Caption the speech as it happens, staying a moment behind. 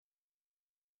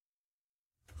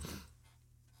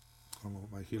Hang on,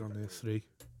 Mike, you're on there. 3.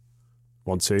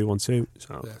 1, 2, 1, 2.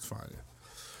 So. Yeah, it's fine.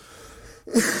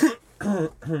 Yeah.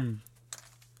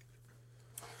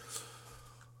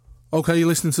 Okay, you're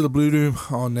listening to the Blue Room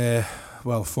on,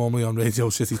 formerly on Radio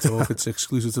City Talk. It's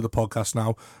exclusive to the podcast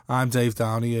now. I'm Dave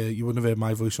Downie. You wouldn't have heard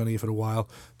my voice on here for a while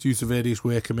due to various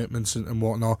work commitments and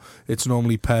whatnot. It's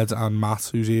normally Ped and Matt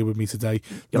who's here with me today.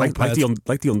 You're like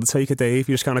the Undertaker, Dave.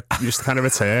 You just kind of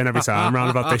return every time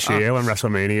around about this year when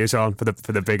WrestleMania is on for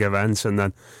the big events, and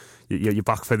then you're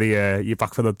back for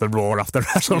the Raw after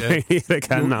WrestleMania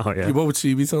again now. Yeah, you won't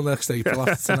see me till next April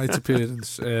after tonight's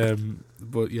appearance.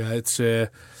 But yeah,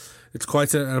 it's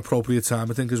quite an appropriate time,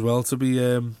 I think, as well, to be,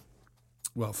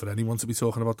 for anyone to be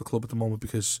talking about the club at the moment,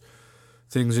 because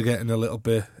things are getting a little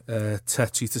bit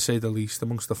tetchy, to say the least,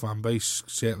 amongst the fan base,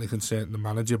 certainly concerning the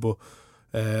manager, but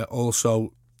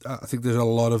also I think there's a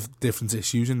lot of different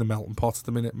issues in the melting pot at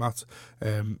the minute, Matt.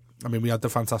 We had the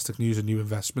fantastic news of new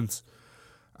investment,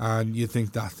 and you'd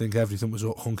think everything was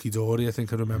hunky-dory. I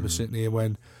think I remember sitting here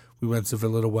when we went to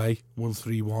Villa away,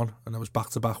 1-3-1, and that was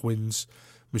back-to-back wins.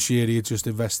 Mashiri had just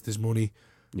invested his money,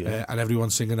 and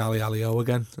everyone's singing Ali Ali O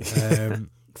again.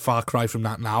 Far cry from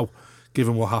that now,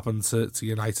 given what happened to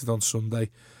United on Sunday,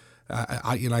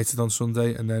 at United on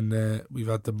Sunday. And then we've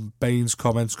had the Baines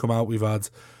comments come out. We've had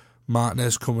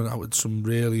Martinez coming out with some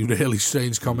really, really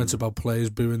strange comments about players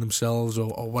booing themselves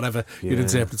or whatever your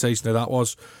interpretation of that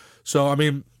was. So, I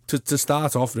mean, to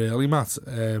start off, really, Matt,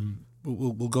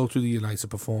 we'll go through the United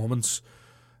performance.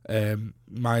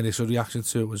 My initial reaction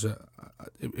to it was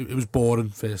it was boring.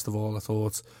 First of all, I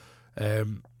thought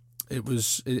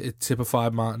it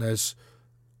typified Martinez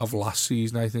of last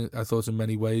season. I thought in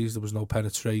many ways there was no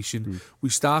penetration. We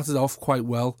started off quite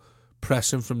well,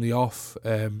 pressing from the off.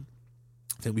 I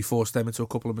think we forced them into a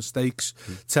couple of mistakes.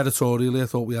 Territorially, I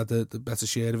thought we had the better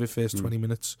share of it first 20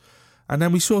 minutes, and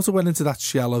then we sort of went into that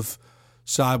shell of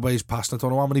sideways passing. I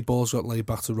don't know how many balls got laid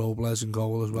back to Robles in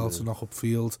goal as well to knock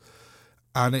upfield.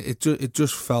 And it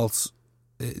just felt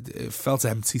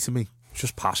empty to me. It's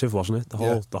just passive, wasn't it?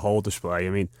 The whole display. I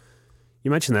mean, you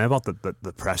mentioned there about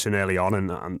the pressing early on,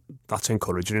 and that's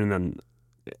encouraging. And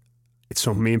it's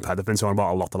something me and Ped have been talking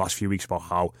about a lot the last few weeks, about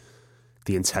how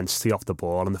the intensity off the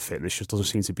ball and the fitness just doesn't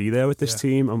seem to be there with this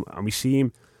team. And we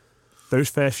seem those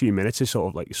first few minutes is sort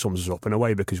of like sums us up in a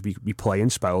way, because we play in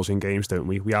spells in games, don't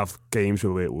we? We have games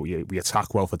where we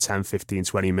attack well for 10, 15,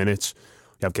 20 minutes.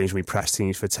 We have games where we press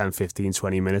teams for 10, 15,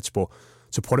 20 minutes, but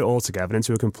to put it all together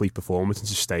into a complete performance and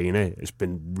sustain it has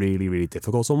been really, really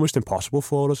difficult, almost impossible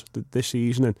for us this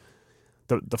season. And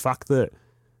the fact that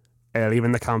earlier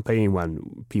in the campaign,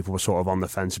 when people were sort of on the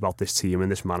fence about this team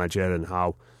and this manager, and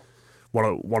how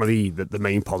one of the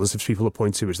main positives people will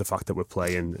point to is the fact that we're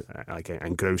playing like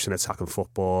engrossing attacking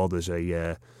football. There's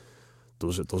a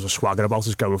swagger about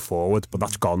us going forward, but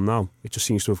that's gone now. It just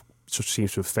seems to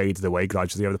have faded away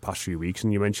gradually over the past few weeks.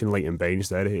 And you mentioned Leighton Baines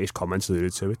there, his comments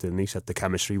alluded to it, didn't he? He said the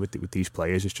chemistry with these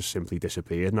players has just simply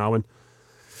disappeared now. And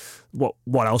what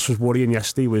else was worrying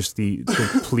yesterday was the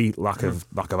complete lack of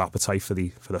appetite for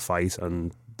the fight,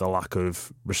 and the lack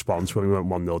of response when we went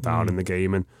 1-0 down in the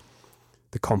game. And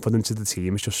the confidence of the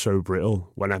team is just so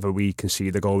brittle. Whenever we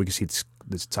concede a goal, we concede,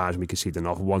 there's times when we concede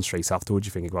another one straight afterwards.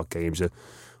 You think about games at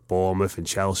Bournemouth and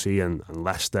Chelsea and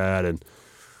Leicester and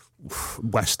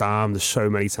West Ham. There's so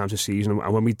many times this season,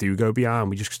 and when we do go behind,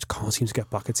 we just can't seem to get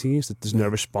back at teams. There's no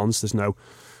response. There's no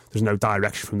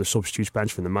direction from the substitutes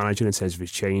bench, from the manager in terms of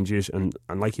his changes, and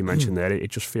like you mentioned there,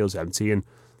 it just feels empty. And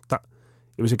that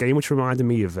it was a game which reminded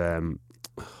me of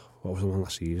what was the one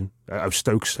last season?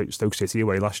 Stoke City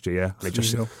away last year,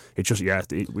 and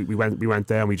we went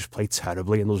there and we just played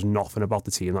terribly, and there was nothing about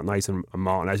the team that night. And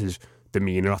Martinez's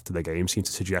demeanour after the game seemed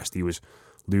to suggest he was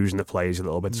losing the players a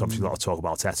little bit. There's obviously a lot of talk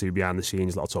about Tetu behind the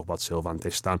scenes, a lot of talk about Sylvain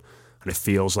Distin, and it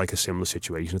feels like a similar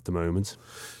situation at the moment.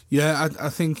 Yeah, I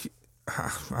think,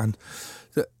 and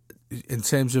in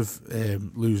terms of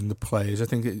losing the players, I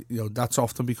think that's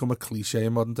often become a cliche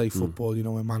in modern day football.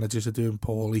 When managers are doing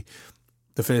poorly,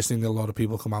 the first thing that a lot of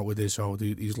people come out with is,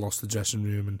 he's lost the dressing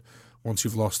room, and once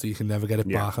you've lost it, you can never get it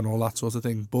back, and all that sort of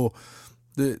thing. But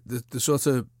the sort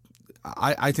of,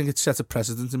 I think it's set a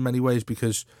precedent in many ways,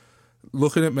 because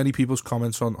looking at many people's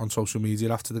comments on social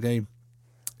media after the game,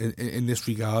 in this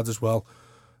regard as well,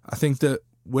 I think that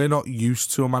we're not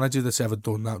used to a manager that's ever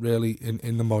done that really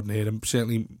in the modern era, and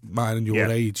certainly mine and your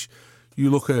age. You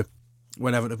look at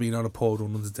when Everton have been on a poor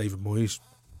run under David Moyes,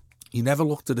 he never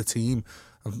looked at a team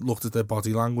and looked at their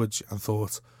body language and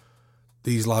thought,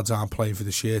 these lads aren't playing for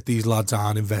the shirt, these lads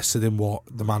aren't invested in what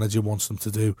the manager wants them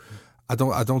to do. I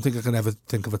don't think I can ever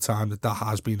think of a time that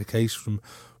has been the case from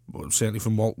certainly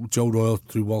from Joe Royle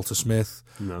through Walter Smith,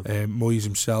 Moyes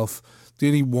himself. The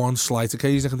only one slight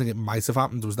occasion I can think it might have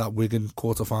happened was that Wigan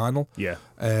quarter-final. Yeah.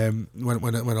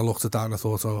 When I looked at that and I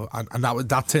thought, and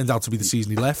that turned out to be the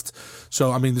season he left.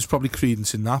 So, I mean, there's probably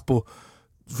credence in that. But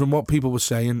from what people were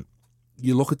saying,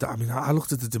 you look at that, I mean, I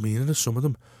looked at the demeanour of some of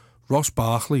them. Ross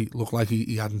Barkley looked like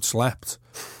he hadn't slept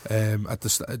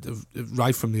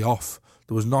right from the off.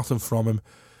 There was nothing from him.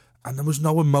 And there was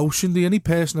no emotion. The only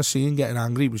person I seen getting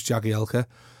angry was Jagielka.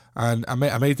 And I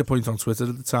made the point on Twitter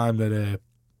at the time that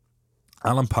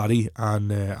Alan Parry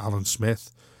and Alan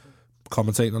Smith,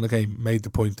 commentating on the game, made the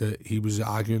point that he was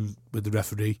arguing with the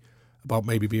referee about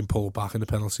maybe being pulled back in the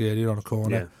penalty area on a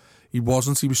corner. Yeah. He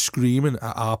wasn't. He was screaming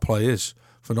at our players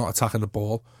for not attacking the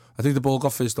ball. I think the ball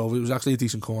got fizzed over. It was actually a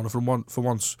decent corner for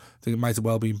once. I think it might have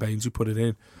well been Baines who put it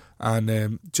in. And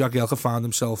Jagielka found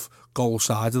himself goal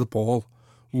side of the ball,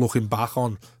 looking back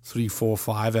on 3, 4,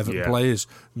 5 Everton players,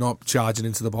 not charging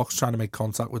into the box, trying to make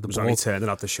contact with the ball. Only turning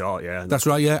out the shot, yeah. That's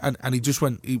right, yeah. And he just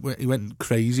went went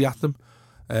crazy at them.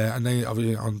 And they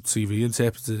obviously on TV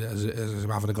interpreted it as him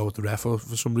having to go with the ref for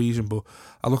some reason. But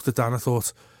I looked at that and I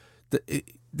thought,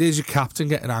 there's your captain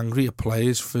getting angry at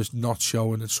players for not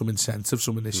showing some incentive,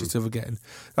 some initiative of getting.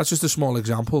 That's just a small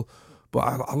example. But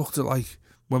I looked at, like,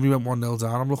 when we went 1-0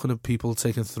 down, I'm looking at people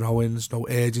taking throw-ins, no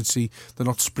urgency. They're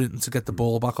not sprinting to get the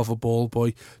ball back off a ball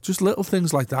boy. Just little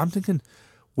things like that. I'm thinking,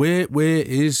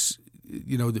 where's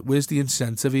the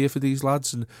incentive here for these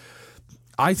lads? And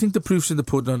I think the proof's in the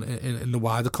pudding in the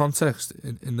wider context,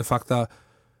 in the fact that,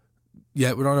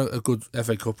 we're on a good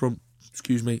FA Cup run,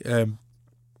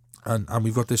 and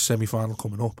we've got this semi-final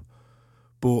coming up.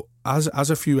 But as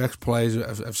a few ex-players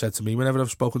have said to me, whenever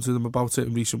I've spoken to them about it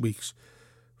in recent weeks,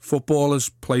 footballers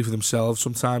play for themselves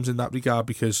sometimes in that regard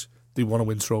because they want to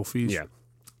win trophies. Yeah.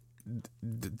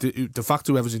 The fact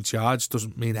whoever's in charge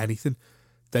doesn't mean anything.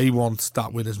 They want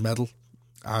that winner's medal.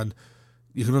 And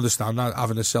you can understand that,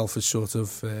 having a selfish sort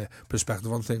of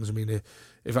perspective on things. I mean,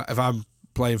 if I'm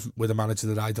playing with a manager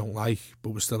that I don't like,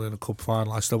 but we're still in a cup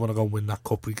final, I still want to go and win that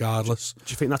cup regardless. Do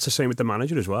you think that's the same with the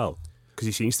manager as well? Because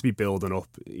he seems to be building up.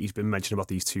 He's been mentioning about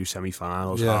these 2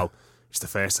 semi-finals, how it's the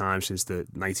first time since the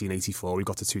 1984 we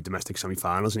got to 2 domestic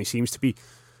semi-finals, and he seems to be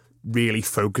really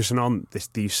focusing on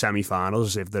these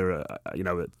semi-finals as if they're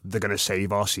going to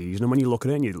save our season. And when you look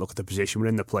at it and you look at the position we're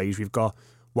in, the players we've got,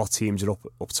 what teams are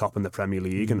up top in the Premier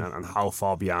League, and how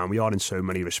far behind we are in so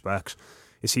many respects,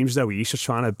 it seems as though he's just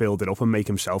trying to build it up and make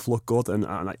himself look good. And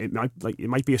it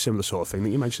might be a similar sort of thing that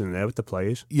you mentioned there with the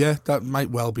players. Yeah, that might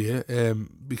well be it.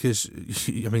 Because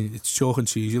I mean, it's chalk and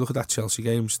cheese. You look at that Chelsea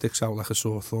game, sticks out like a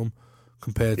sore thumb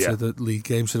compared to the league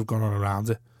games that have gone on around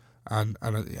it. And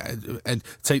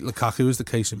take Lukaku as the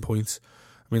case in point.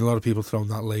 I mean, a lot of people throwing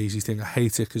that lazy thing. I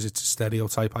hate it because it's a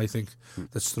stereotype, I think,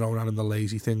 that's thrown at him, the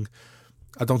lazy thing.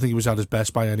 I don't think he was at his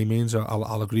best by any means.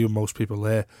 I'll agree with most people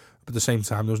there. But at the same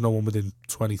time, there was no one within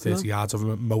 20, 30 yards of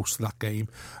him at most of that game.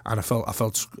 And I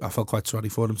felt quite sorry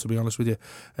for him, to be honest with you.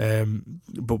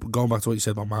 But going back to what you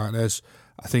said about Martinez,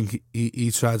 I think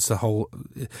he tries to hold...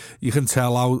 You can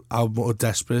tell how more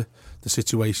desperate the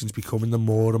situation's becoming the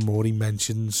more and more he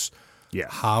mentions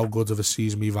how good of a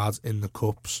season we've had in the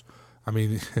Cups. I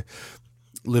mean,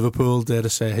 Liverpool, dare I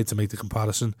say, I hate to make the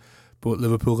comparison, but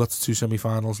Liverpool got to 2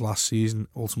 semi-finals last season,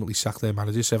 ultimately sacked their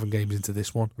manager 7 games into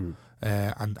this one,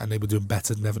 and they were doing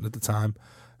better than Everton at the time.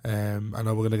 I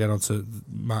know we're going to get onto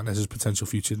Martinez's potential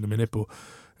future in a minute, but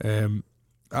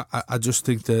I just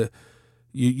think that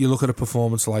you look at a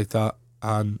performance like that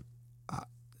and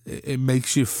it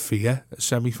makes you fear a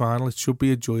semi-final. It should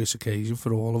be a joyous occasion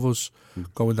for all of us,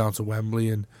 going down to Wembley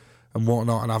and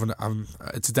whatnot, and having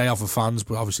it's a day out for fans,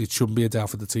 but obviously it shouldn't be a day out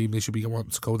for the team. They should be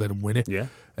wanting to go there and win it. Yeah.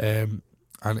 And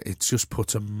it just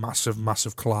puts a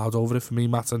massive cloud over it for me,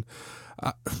 Matt. And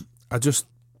I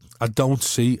don't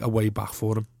see a way back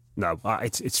for them. No,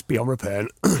 it's beyond repair.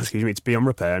 Excuse me, it's beyond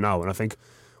repair now. And I think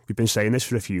we've been saying this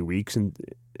for a few weeks, and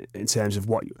in terms of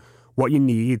what you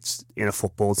need in a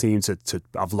football team to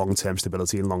have long-term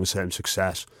stability and long-term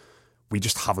success. We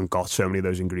just haven't got so many of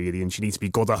those ingredients. You need to be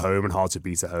good at home and hard to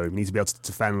beat at home. You need to be able to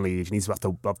defend leads. You need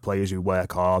to have players who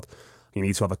work hard. You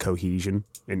need to have a cohesion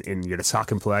in your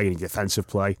attacking play and your defensive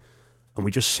play. And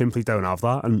we just simply don't have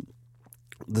that. And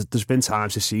there's been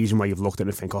times this season where you've looked at it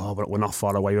and think, oh, we're not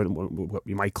far away.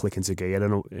 We might click into gear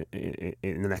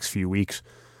in the next few weeks.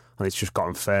 And it's just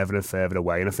gotten further and further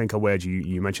away. And I think a word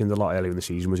you mentioned a lot earlier in the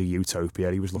season was a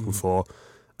utopia he was looking for.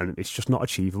 And it's just not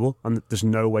achievable. And there's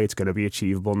no way it's going to be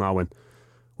achievable now. And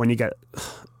when you get...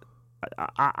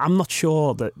 I'm not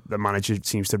sure that the manager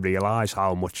seems to realise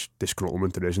how much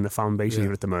disgruntlement there is in the fan base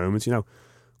here at the moment. You know,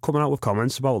 coming out with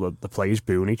comments about the players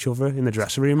booing each other in the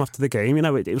dressing room after the game. You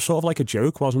know, it was sort of like a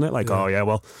joke, wasn't it? Like, oh yeah,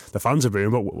 well, the fans are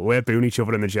booing, but we're booing each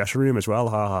other in the dressing room as well.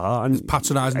 Ha ha ha. And it's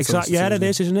patronising. Exactly. Yeah, it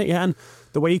is, isn't it? Yeah, and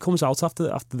the way he comes out after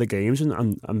the games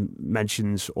and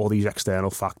mentions all these external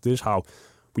factors, how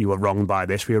we were wronged by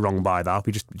this, we were wronged by that.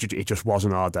 It just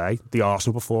wasn't our day. The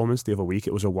Arsenal performance the other week,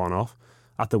 it was a one-off.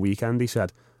 At the weekend, he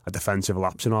said a defensive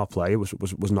lapse in our play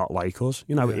was not like us.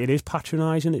 You know, it is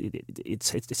patronising.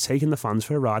 It's taking the fans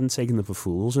for a ride and taking them for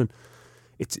fools. And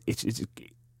it's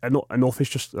enough is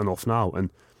just enough now.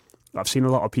 And I've seen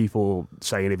a lot of people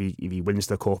saying if he wins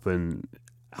the cup and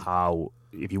how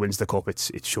if he wins the cup,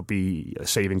 it should be a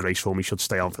saving grace for him. He should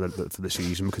stay on for the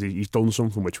season because he's done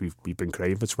something which we've been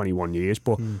craving for 21 years.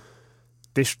 But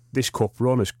this cup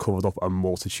run has covered up a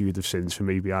multitude of sins for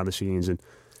me behind the scenes. And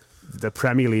the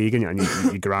Premier League and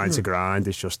you grind to grind,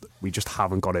 it's just we just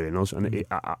haven't got it in us, and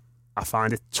I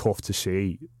find it tough to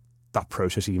see that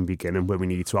process even beginning when we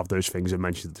need to have those things I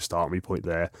mentioned at the start of my point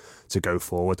there to go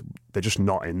forward. They're just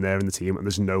not in there in the team, and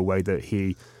there's no way that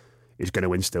he is going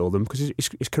to instill them because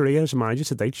his career as a manager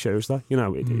to date shows that. You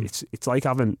know, it's like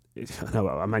having.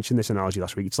 I mentioned this analogy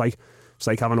last week. It's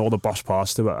like having all the boss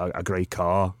parts to a great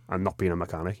car and not being a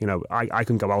mechanic. You know, I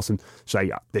can go out and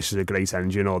say this is a great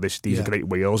engine or these are great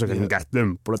wheels. I can get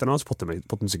them, but I don't know how to put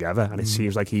them together. And it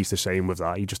seems like he's the same with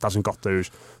that. He just hasn't got those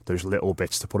little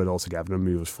bits to put it all together and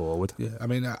move us forward. Yeah, I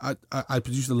mean, I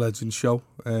produced the Legends show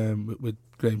with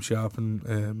Graham Sharp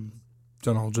and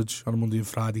John Aldridge on a Monday and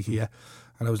Friday here,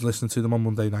 and I was listening to them on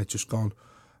Monday night just gone,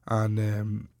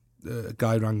 and a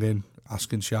guy rang in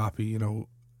asking Sharpie, you know,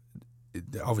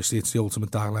 obviously it's the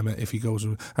ultimate dilemma if he goes,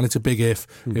 and it's a big if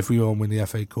we won't win the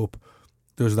FA Cup,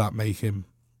 does that make him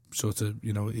sort of,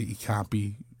 you know, he can't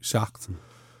be sacked?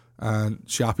 And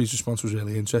Sharpie's response was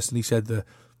really interesting. He said that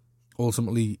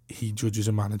ultimately he judges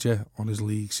a manager on his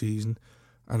league season,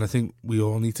 and I think we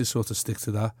all need to sort of stick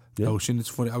to that notion. It's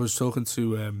funny, I was talking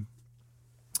to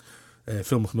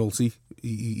Phil McNulty.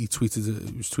 He tweeted,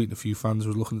 he was tweeting a few fans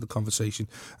who were looking at the conversation,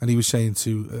 and he was saying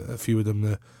to a few of them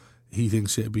that he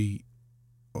thinks it'd be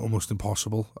almost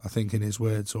impossible, I think in his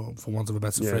words, or for want of a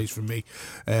better phrase from me,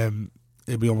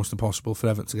 it'd be almost impossible for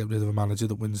Everton to get rid of a manager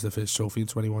that wins their first trophy in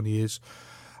 21 years.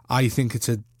 I think it's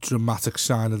a dramatic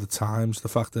sign of the times, the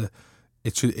fact that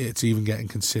it's even getting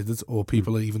considered or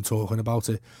people are even talking about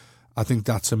it. I think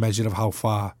that's a measure of how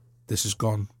far this has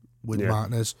gone with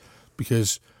Martinez,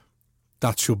 because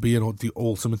that should be the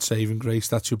ultimate saving grace.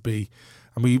 That should be,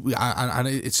 and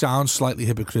it sounds slightly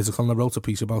hypocritical, and I wrote a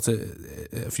piece about it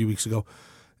a few weeks ago.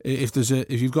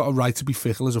 If you've got a right to be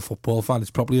fickle as a football fan,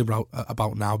 it's probably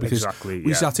about now, because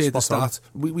we sat here at the start.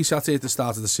 We sat here at the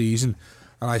start of the season,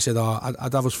 and I said,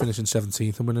 I'd have us finishing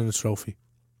 17th and winning a trophy.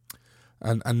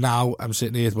 And now I'm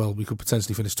sitting here. Well, we could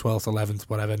potentially finish 12th, 11th,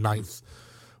 whatever, 9th,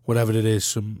 whatever it is,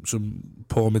 some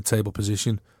poor mid-table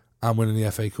position, and winning the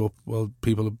FA Cup. Well,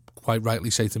 people quite rightly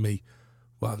say to me,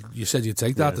 well, you said you'd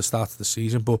take that at the start of the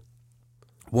season, but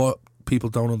what people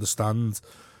don't understand,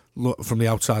 from the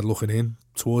outside looking in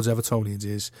towards Evertonians,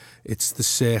 is it's the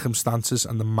circumstances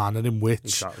and the manner in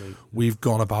which we've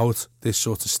gone about this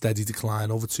sort of steady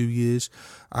decline over 2 years.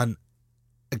 And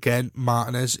again,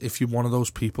 Martinez, if you're one of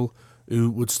those people who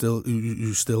would still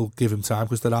give him time,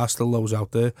 because there are still those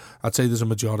out there, I'd say there's a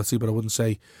majority, but I'd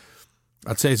say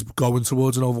it's going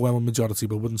towards an overwhelming majority,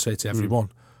 but I wouldn't say it's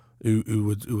everyone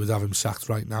who would have him sacked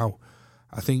right now.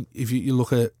 I think if you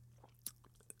look at,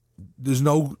 there's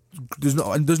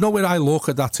nowhere I look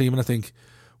at that team and I think,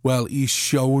 well, he's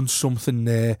shown something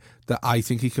there that I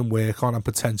think he can work on and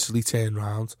potentially turn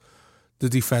around. The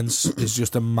defence is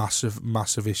just a massive,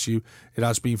 massive issue. It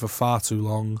has been for far too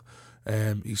long.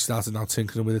 He started now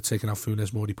tinkering with it, taking out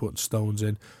Funes Mori, putting Stones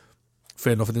in.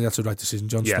 Fair enough, I think that's the right decision.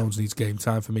 John Stones needs game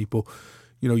time for me, but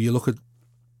you know, you look at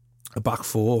a back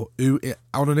four who,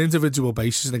 on an individual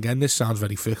basis, and again, this sounds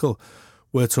very fickle,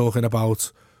 we're talking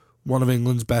about one of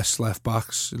England's best left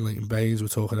backs in Leighton Baines. We're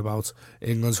talking about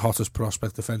England's hottest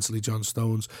prospect defensively, John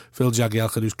Stones. Phil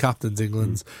Jagielka, who's captained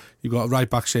England. You've got right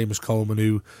back Seamus Coleman,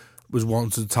 who was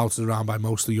wanted and touted around by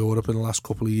most of Europe in the last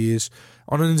couple of years.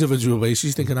 On an individual basis,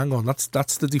 you're thinking, hang on, that's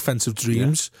the defensive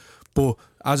dreams. But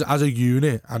as a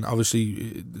unit, and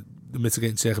obviously the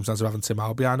mitigating circumstance of having Tim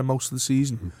Howe behind him most of the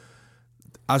season,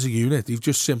 as a unit, they've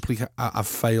just simply have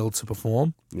failed to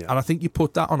perform. And I think you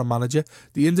put that on a manager.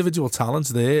 The individual talents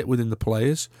there within the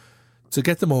players, to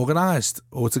get them organised,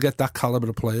 or to get that calibre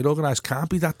of player organised, can't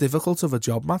be that difficult of a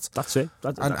job, Matt. That's it.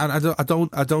 And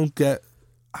I don't get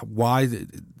why.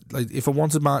 Like, if I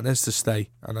wanted Martinez to stay,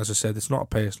 and as I said, it's not a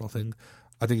personal thing,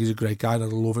 I think he's a great guy and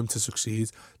I'd love him to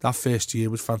succeed. That first year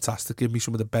was fantastic. Gave me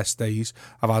some of the best days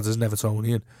I've had as an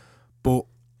Evertonian. But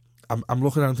I'm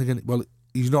looking at him thinking, well,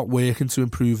 he's not working to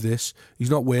improve this. He's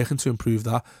not working to improve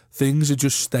that. Things are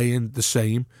just staying the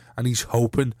same, and he's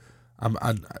hoping,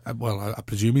 I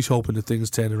presume he's hoping that things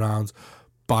turn around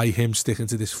by him sticking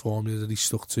to this formula that he's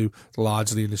stuck to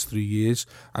largely in his 3 years,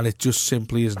 and it just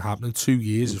simply isn't happening. 2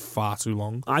 years is far too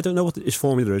long. I don't know what his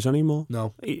formula is anymore.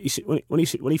 No. When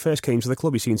he first came to the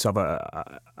club, he seemed to have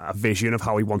a vision of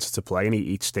how he wanted to play, and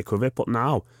he'd stick with it. But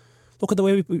now, look at the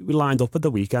way we lined up at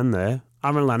the weekend there.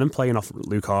 Aaron Lennon playing off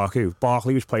Lukaku.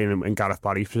 Barkley was playing in Gareth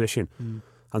Barry's position.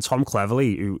 And Tom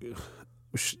Cleverley,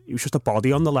 he was just a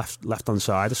body on the left-hand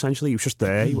side, essentially. He was just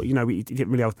there. He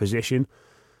didn't really have a position.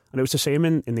 And it was the same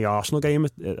in the Arsenal game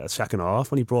at second half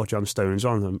when he brought John Stones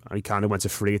on and he kind of went to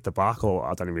free at the back, or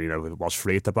I don't even really know if it was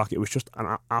free at the back. It was just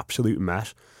an absolute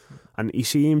mess. And he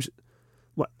seems,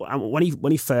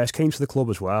 when he first came to the club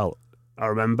as well, I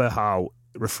remember how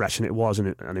refreshing it was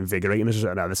and invigorating as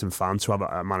an Everton fan to have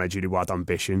a manager who had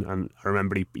ambition. And I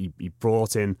remember he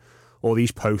brought in all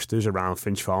these posters around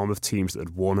Finch Farm of teams that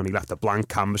had won, and he left a blank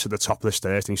canvas at the top of the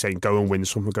stairs and he's saying, go and win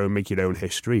something, go and make your own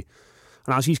history.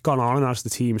 And as he's gone on and as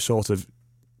the team sort of,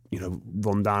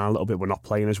 run down a little bit, we're not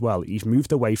playing as well, he's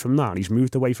moved away from that. He's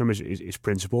moved away from his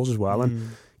principles as well. And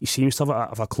he seems to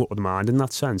have a cluttered mind in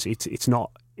that sense. It's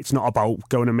not about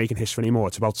going and making history anymore.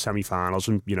 It's about semi-finals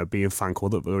and, being thankful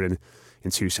that we're in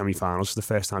 2 semi-finals for the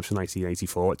first time since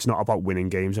 1984. It's not about winning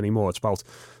games anymore. It's about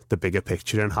the bigger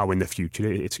picture and how in the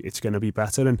future it's going to be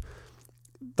better. And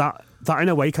that in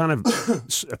a way kind of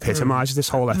epitomises this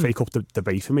whole FA Cup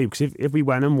debate for me, because if we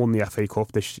went and won the FA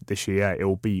Cup this year, it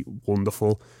will be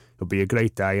wonderful. It'll be a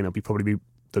great day, and it'll be probably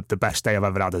the best day I've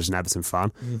ever had as an Everton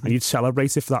fan. And you'd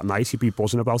celebrate it for that night. You'd be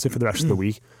buzzing about it for the rest of the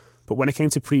week. But when it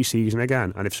came to pre-season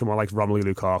again, and if someone like Romelu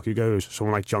Lukaku goes,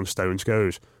 someone like John Stones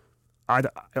goes,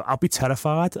 I'll be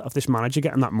terrified of this manager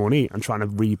getting that money and trying to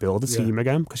rebuild the team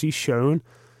again, because he's shown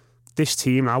this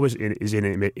team now is in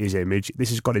his image. This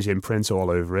has got his imprint all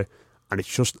over it, and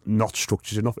it's just not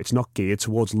structured enough. It's not geared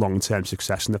towards long-term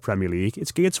success in the Premier League.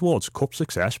 It's geared towards cup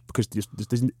success, because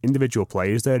there's individual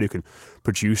players there who can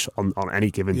produce on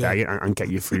any given day and get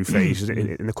you through phases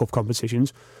in the cup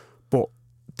competitions. But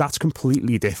that's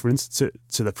completely different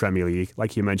to the Premier League.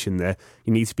 Like you mentioned there,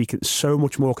 you need to be so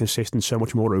much more consistent, so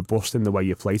much more robust in the way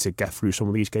you play to get through some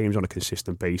of these games on a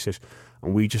consistent basis.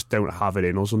 And we just don't have it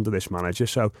in us under this manager.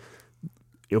 So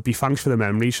it'll be thanks for the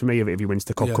memories for me if he wins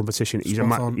the cup competition. He's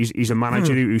a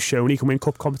manager who's shown he can win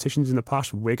cup competitions in the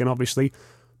past, Wigan obviously,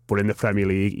 but in the Premier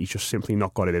League he's just simply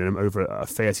not got it in him over a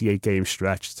 38-game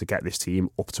stretch to get this team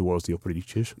up towards the upper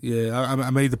reaches. Yeah, I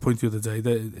made the point the other day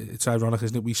that it's ironic,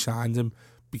 isn't it? We signed him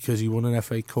because he won an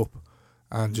FA Cup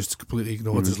and just completely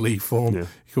ignored his league form.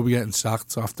 He could be getting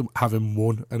sacked after having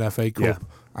won an FA Cup,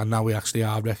 and now we actually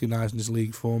are recognising his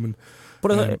league form.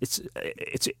 But it's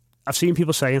I've seen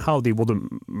people saying how they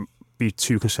wouldn't be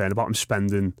too concerned about him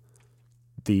spending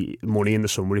the money in the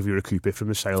summer if you recoup it from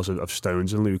the sales of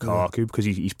Stones and Lukaku, because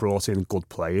he's brought in good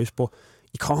players, but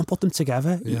he can't put them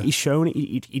together. He's shown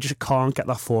he just can't get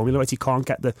that formula right. He can't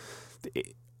get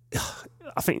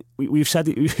I think we've said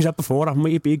before, haven't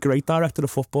we? He'd be a great director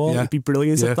of football. He'd be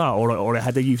brilliant at that, or a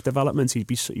head of youth development. He'd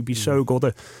be so good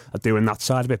at doing that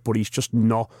side of it, but he's just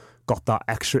not got that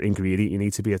extra ingredient you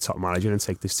need to be a top manager and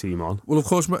take this team on. Well, of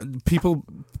course, people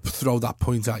throw that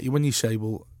point at you when you say,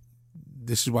 well,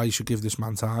 this is why you should give this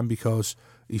man time, because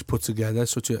he's put together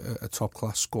such a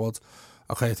top-class squad.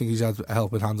 Okay, I think he's had a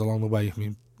helping hand along the way. I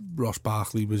mean, Ross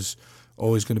Barkley was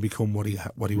always going to become what he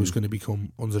was going to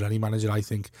become under any manager, I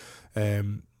think.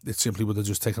 It simply would have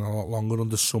just taken a lot longer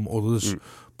under some others.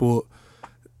 But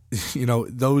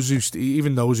those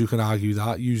who can argue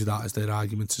that, use that as their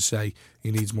argument to say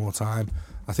he needs more time.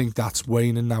 I think that's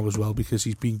waning now as well, because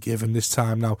he's been given this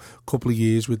time now, a couple of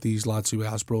years with these lads who he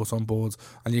has brought on board,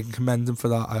 and you can commend him for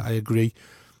that. I agree.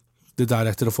 The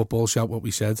director of football shout what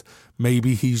we said.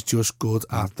 Maybe he's just good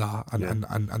at that,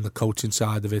 and the coaching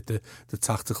side of it, the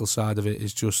tactical side of it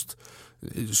is just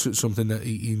something that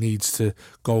he needs to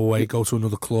go away, go to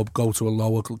another club, go to a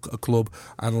lower club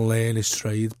and learn his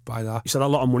trade by that. He's had a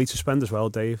lot of money to spend as well,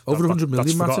 Dave. Over 100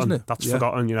 million, Matt, isn't it? That's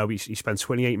forgotten. He spent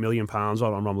 £28 million on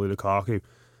Romelu Lukaku.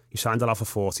 He signed that off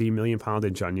for £14 million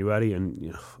in January,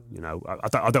 and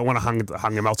I don't want to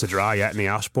hang him out to dry yet in the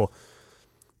ass, but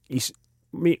he's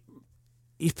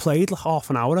played half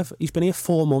an hour. He's been here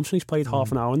 4 months and he's played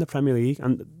half an hour in the Premier League,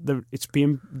 and it's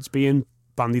being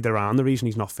bandied around. The reason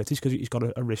he's not fit is because he's got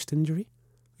a wrist injury.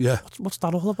 Yeah, what's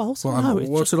that all about? Well,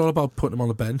 what's it all about putting him on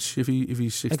the bench if he's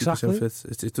 60%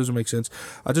 fit? It doesn't make sense.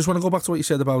 I just want to go back to what you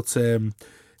said about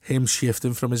him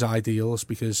shifting from his ideals,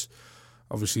 because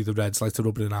obviously the Reds like to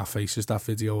rub it in our faces, that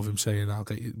video of him saying,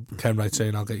 Ken Wright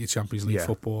saying, I'll get you Champions League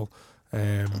football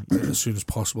as soon as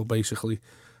possible, basically.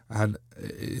 And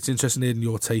it's interesting hearing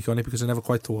your take on it, because I never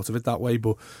quite thought of it that way.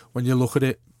 But when you look at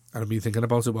it, and I've been thinking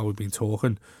about it while we've been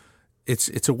talking,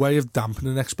 it's a way of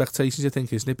dampening expectations, I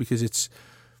think, isn't it? Because it's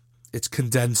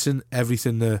condensing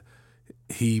everything that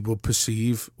he will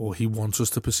perceive, or he wants us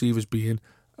to perceive, as being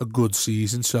a good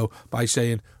season. So by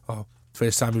saying,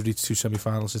 first time we've reached 2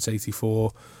 semi-finals since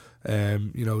 '84,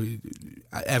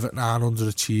 Everton aren't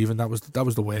underachieving. That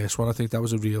was the worst one. I think that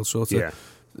was a real sort of,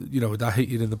 that hit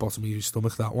you in the bottom of your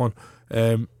stomach, that one.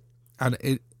 And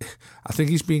I think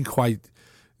he's been quite,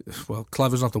 well,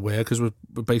 clever's not the word, because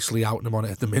we're basically outing him on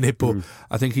it at the minute, but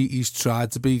I think he's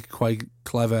tried to be quite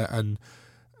clever and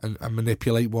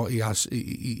manipulate what he has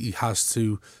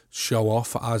to show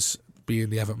off as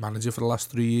being the Everton manager for the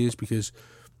last 3 years, because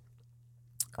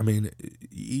I mean,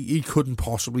 he couldn't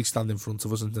possibly stand in front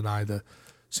of us and deny that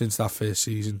since that first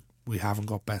season we haven't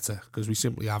got better, because we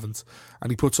simply haven't.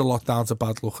 And he puts a lot down to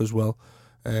bad luck as well.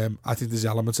 I think there's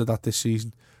elements of that this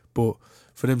season, but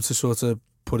for him to sort of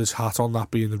put his hat on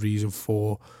that being the reason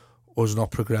for us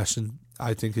not progressing,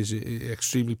 I think is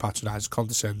extremely patronising,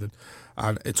 condescending,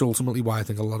 and it's ultimately why I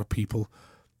think a lot of people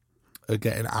are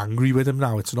getting angry with him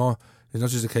now. It's not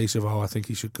just a case of, I think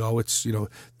he should go. It's,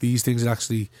 these things are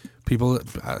actually,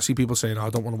 I see people saying, I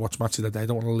don't want to watch matches of the day, I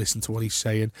don't want to listen to what he's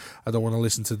saying, I don't want to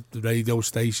listen to the radio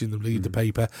station and read the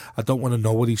paper, I don't want to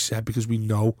know what he said, because we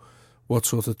know what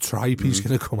sort of tripe he's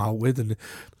going to come out with. And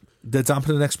the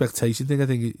dampening expectation thing, I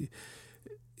think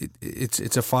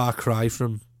it's a far cry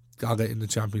from getting the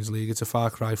Champions League. It's a far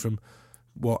cry from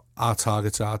what our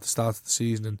targets are at the start of the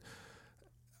season, and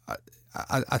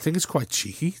I think it's quite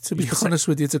cheeky, to be honest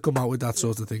with you, to come out with that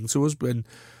sort of thing to us when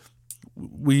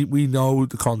we know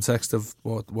the context of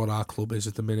what our club is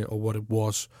at the minute, or what it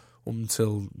was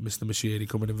until Mr. Mashiri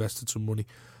come and invested some money,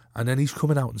 and then he's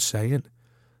coming out and saying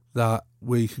that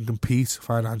we can compete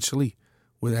financially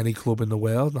with any club in the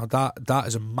world. Now that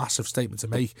is a massive statement to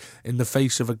make in the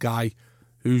face of a guy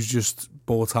who's just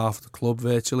bought half the club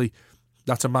virtually.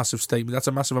 That's a massive statement. That's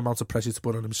a massive amount of pressure to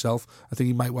put on himself. I think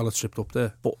he might well have tripped up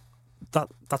there. But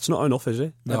that's not enough, is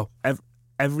it? No.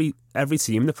 Every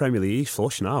team in the Premier League is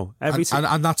flush now. And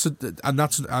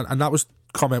that was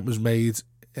comment was made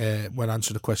when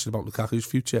answering a question about Lukaku's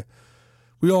future.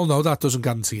 We all know that doesn't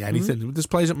guarantee anything. There's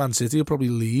players at Man City who'll probably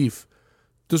leave.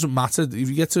 Doesn't matter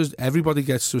if everybody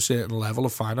gets to a certain level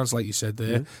of finance, like you said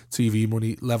there, TV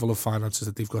money, level of finances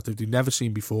that they've got that they've never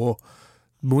seen before.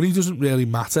 Money doesn't really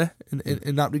matter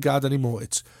in that regard anymore.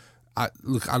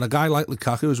 And a guy like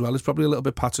Lukaku as well is probably a little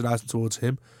bit patronising towards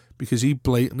him, because he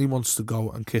blatantly wants to go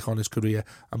and kick on his career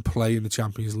and play in the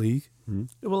Champions League.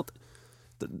 Well,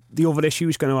 the other issue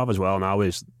he's going to have as well now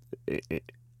is,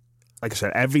 like I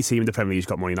said, every team in the Premier League's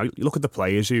got money. Now, you look at the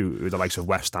players who the likes of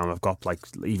West Ham have got, like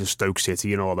even Stoke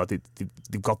City and all that.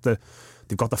 They've got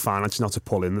the finance now to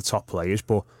pull in the top players,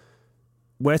 but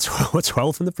we're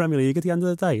 12th in the Premier League at the end of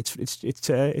the day.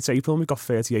 It's April and we've got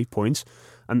 38 points,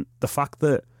 and the fact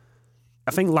that I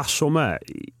think last summer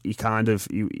he could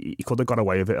have got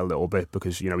away with it a little bit,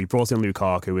 because he brought in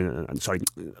Lukaku and sorry,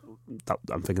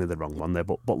 I'm thinking of the wrong one there,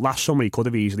 but last summer he could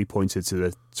have easily pointed to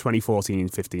the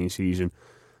 2014-15 season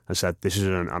and said this is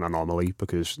an anomaly,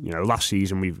 because last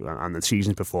season and the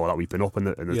seasons before that we've been up in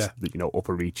the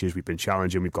upper reaches, we've been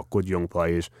challenging, we've got good young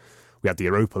players, we had the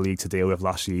Europa League to deal with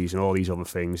last season, all these other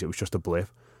things. It was just a blip.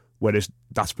 Whereas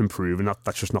that's been proven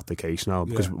that's just not the case now,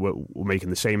 because we're making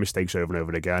the same mistakes over and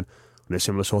over again in a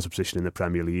similar sort of position in the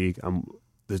Premier League, and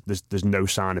there's no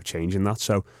sign of changing that.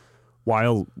 So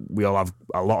while we'll have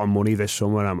a lot of money this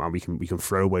summer and we can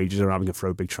throw wages around, we can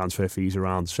throw big transfer fees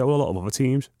around, so will a lot of other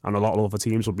teams, and a lot of other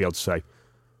teams will be able to say,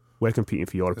 we're competing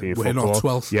for European football. We're not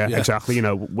 12th. Yeah, exactly.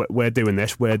 We're doing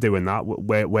this, we're doing that,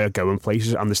 we're going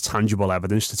places, and there's tangible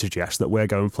evidence to suggest that we're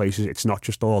going places. It's not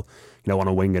just all, on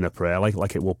a wing and a prayer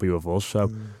like it would be with us.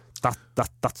 So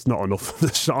that's not enough.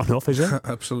 That's not enough, is it?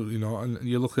 Absolutely not. And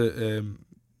you look at,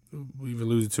 we've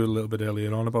alluded to it a little bit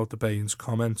earlier on about the Baines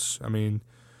comments. I mean,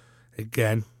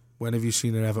 again, when have you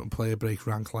seen an Everton player break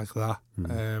rank like that?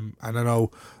 And I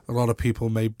know a lot of people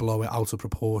may blow it out of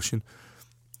proportion,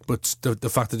 but the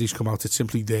fact that he's come out, it's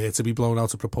simply there to be blown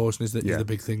out of proportion is the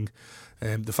big thing.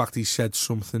 The fact he said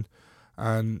something,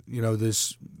 and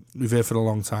we've heard for a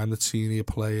long time that senior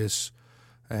players,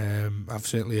 I've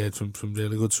certainly heard from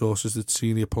really good sources that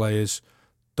senior players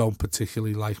don't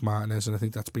particularly like Martinez, and I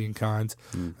think that's being kind.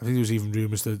 I think there was even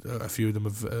rumours that a few of them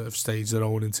have staged their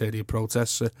own interior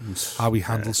protests, how he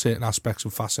handles certain aspects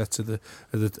and facets of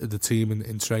the team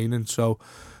in training. So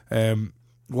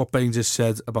what Baines has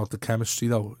said about the chemistry,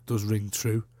 though, does ring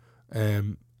true.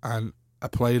 And a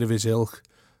player of his ilk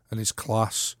and his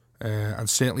class, and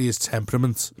certainly his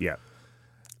temperament. Yeah.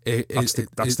 That's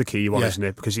the key one, isn't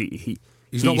it? Because he's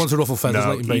not one to ruffle feathers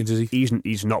like Baines, is he?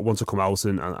 He's not one to come out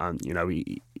and you know,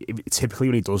 typically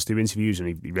when he does do interviews,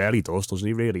 and he rarely doesn't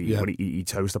he, really? Yeah. When he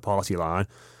toes the party line.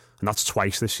 And that's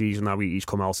twice this season now he's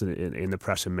come out in the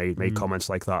press and made comments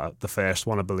like that. The first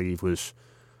one, I believe, was,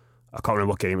 I can't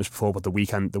remember what game it was before, but the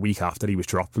week after he was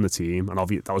dropped from the team, and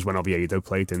that was when Oviedo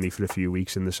played, didn't he, for a few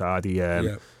weeks in the side.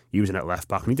 He was in at left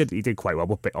back, and he did quite well,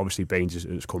 but obviously Baines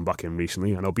has come back in recently,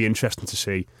 and it'll be interesting to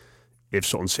see if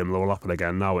something similar will happen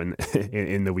again now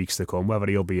in the weeks to come, whether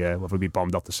he'll be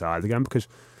bombed off the side again, because,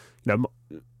 you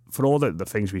know, for all the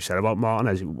things we said about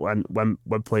Martinez, when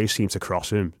players seem to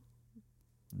cross him,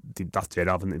 that's it,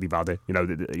 haven't they? They've had it.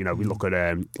 We look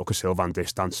at Sylvain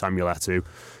Distant, Samuel Eto'o,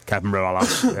 Kevin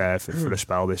Roalas for a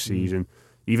spell this season.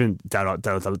 Even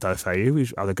Delafeu,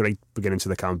 who's had a great beginning to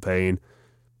the campaign,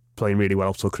 playing really well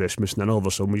up till Christmas, and then all of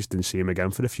a sudden we just didn't see him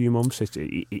again for a few months.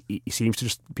 He seems to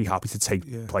just be happy to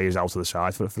take players out of the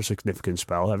side for a significant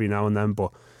spell every now and then.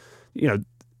 But, you know,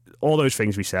 all those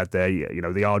things we said there, you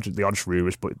know, they are just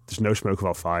rumours, but there's no smoke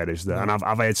without fire, is there? And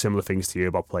I've heard similar things to you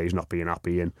about players not being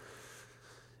happy, and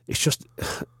it's just,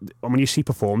 when you see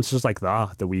performances like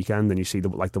that the weekend, and you see the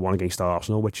one against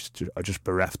Arsenal, which are just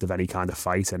bereft of any kind of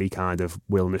fight, any kind of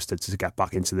willingness to get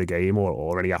back into the game,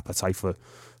 or any appetite for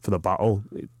the battle,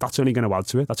 that's only going to add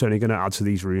to it. That's only going to add to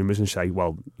these rumours and say,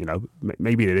 well, you know,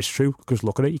 maybe it is true, because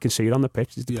look at it, you can see it on the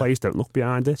pitch. The players don't look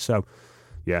behind it, so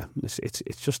yeah, it's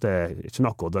just it's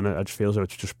not good, and it just feels like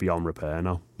it's just beyond repair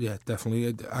now. Yeah,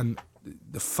 definitely, and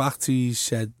the fact he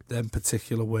said them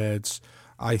particular words,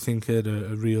 I think, had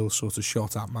a real sort of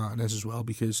shot at Martinez as well,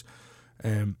 because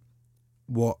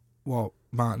what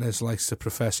Martinez likes to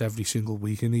profess every single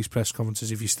week in these press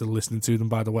conferences, if you're still listening to them,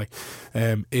 by the way,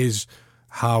 is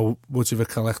how much of a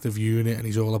collective unit, and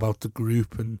he's all about the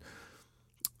group, and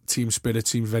team spirit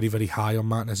seems very, very high on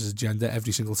Martinez's agenda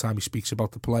every single time he speaks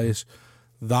about the players.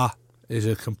 That is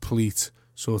a complete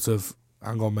sort of,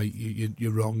 hang on mate,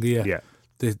 you're wrong here. Yeah.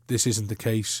 This isn't the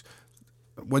case.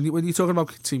 When you're talking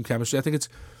about team chemistry, I think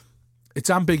it's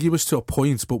ambiguous to a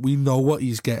point, but we know what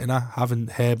he's getting at, having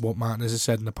heard what Martinez has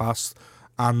said in the past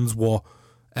and what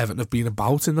Everton have been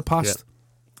about in the past.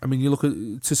 Yeah. I mean, you look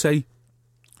at, to say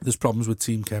there's problems with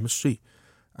team chemistry,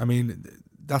 I mean,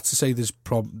 that's to say that's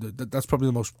probably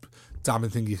the most damning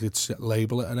thing you could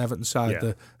label it an Everton side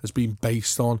that has been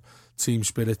based on team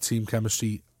spirit, team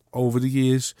chemistry over the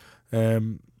years,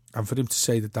 and for him to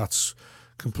say that that's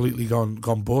completely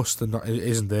gone bust and it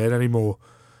isn't there anymore.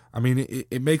 I mean,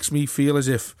 it makes me feel as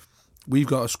if we've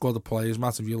got a squad of players,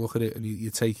 Matt, if you look at it and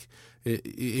you take,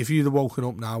 if you'd have woken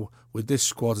up now with this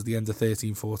squad at the end of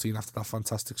 13-14 after that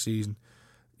fantastic season,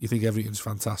 you think everything's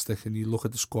fantastic, and you look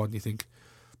at the squad and you think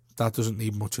that doesn't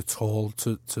need much at all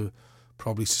to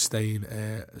probably sustain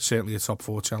certainly a top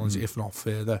four challenge, if not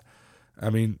further. I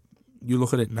mean, you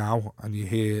look at it now and you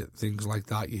hear things like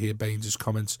that. You hear Baines'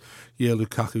 comments, you hear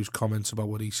Lukaku's comments about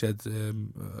what he said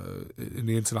in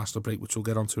the international break, which we'll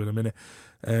get onto in a minute.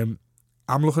 I'm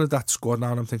looking at that squad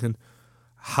now and I'm thinking,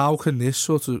 how can this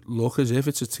sort of look as if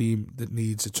it's a team that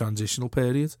needs a transitional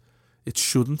period? It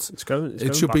shouldn't.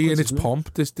 It should be in its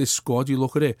pomp, this squad. You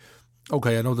look at it,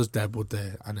 okay, I know there's Deadwood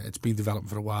there and it's been developing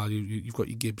for a while. You've got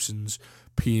your Gibsons,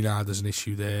 Pienaar, there's an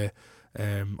issue there.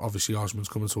 Obviously Osman's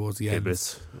coming towards the end.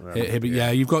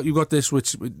 Hibbert, you've got this,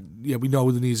 which we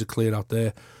know the needs are clear out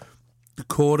there. The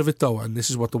core of it though, and this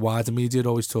is what the wider media are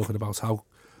always talking about,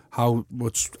 how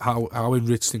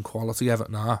enriched in quality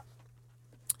Everton are.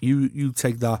 You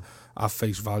take that at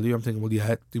face value. I'm thinking, well,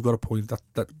 yeah, you've got a point.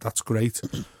 That's great.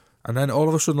 And then all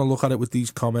of a sudden I look at it with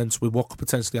these comments, with what could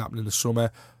potentially happen in the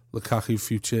summer. Lukaku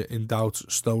future in doubt,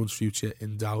 Stones future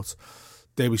in doubt.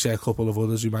 Dare we say a couple of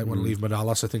others who might want to leave.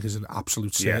 Morales, I think, is an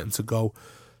absolute certain to go.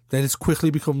 Then it quickly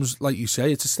becomes, like you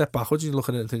say, it's a step backwards. You look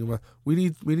at it and think, well, we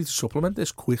need to supplement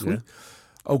this quickly.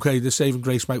 Yeah. Okay, the saving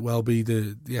grace might well be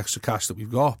the extra cash that we've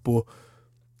got, but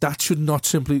that should not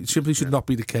simply should not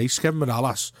be the case. Kevin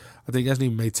Morales, I think, hasn't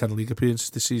even made 10 league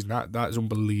appearances this season. That is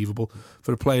unbelievable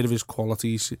for a player of his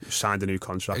quality. Signed a new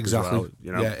contract exactly. as well.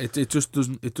 You know? Yeah, it just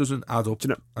doesn't add up,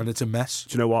 and it's a mess.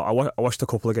 Do you know what? I watched a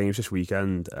couple of games this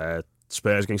weekend.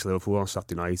 Spurs against Liverpool on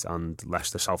Saturday night, and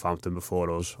Leicester Southampton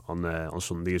before us on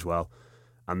Sunday as well.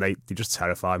 And they just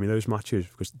terrify me, those matches,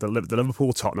 because the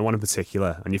Liverpool Tottenham one in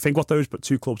particular. And you think what those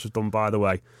two clubs have done, by the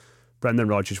way. Brendan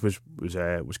Rodgers was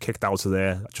kicked out of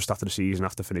there just after the season,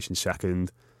 after finishing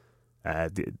second.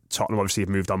 Tottenham obviously have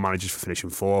moved on managers for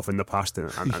finishing fourth in the past, and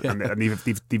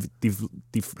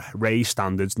they've raised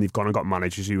standards, and they've gone and got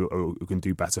managers who can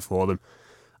do better for them.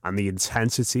 And the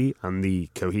intensity and the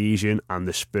cohesion and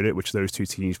the spirit which those two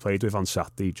teams played with on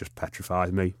Saturday just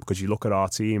petrifies me, because you look at our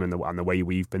team and the way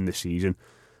we've been this season,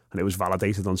 and it was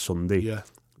validated on Sunday. Yeah.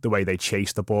 The way they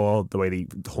chase the ball, the way they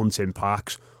hunt in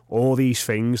packs, all these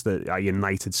things that a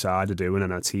United side are doing,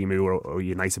 and a team who are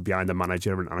united behind a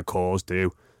manager and a cause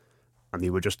do. And they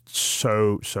were just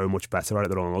so much better at it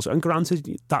than all of us. And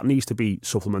granted, that needs to be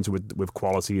supplemented with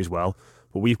quality as well.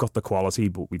 But we've got the quality,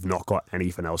 but we've not got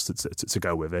anything else to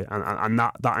go with it. And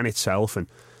that in itself, and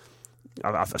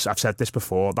I've said this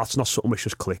before, that's not something which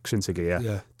just clicks into gear.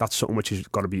 Yeah. That's something which has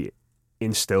got to be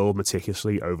instilled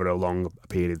meticulously over a long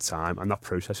period of time. And that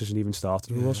process hasn't even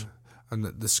started with us. And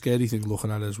the scary thing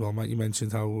looking at it as well, Mike, you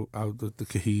mentioned how the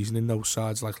cohesion in those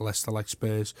sides, like Leicester, like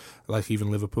Spurs, like even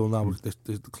Liverpool now, with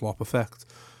the Klopp effect.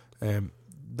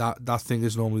 That thing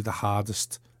is normally the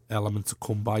hardest element to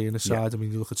come by in a side. I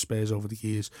mean, you look at Spurs over the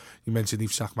years, you mentioned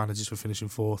they've sacked managers for finishing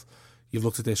fourth. You've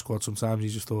looked at their squad sometimes, you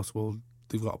just thought, well,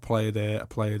 they've got a player there, a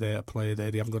player there, a player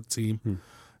there, they haven't got a team.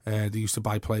 They used to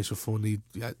buy players for fun.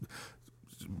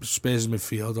 Spurs'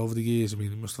 midfield over the years, I mean,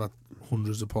 they must have had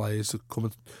hundreds of players that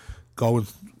going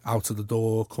out of the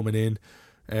door, coming in,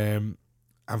 and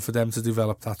for them to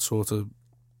develop that sort of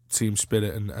team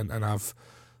spirit and have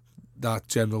that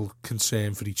general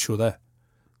concern for each other,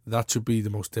 that should be the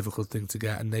most difficult thing to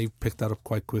get, and they've picked that up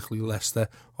quite quickly. Leicester,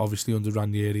 obviously under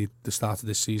Ranieri, the start of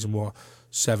this season,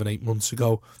 7-8 months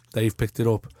ago, they've picked it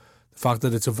up. The fact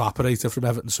that it's evaporated from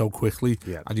Everton so quickly,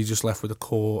 and you're just left with a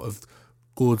core of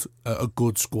a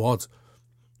good squad,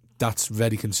 that's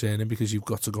very concerning, because you've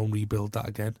got to go and rebuild that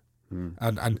again.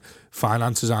 And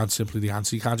finances aren't simply the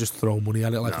answer. You can't just throw money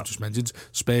at it, like I just mentioned.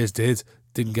 Spurs didn't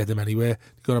get them anywhere.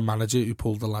 You got a manager who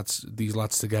pulled these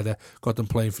lads together, got them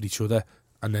playing for each other,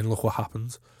 and then look what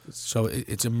happened. So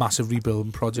it's a massive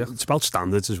rebuilding project. It's about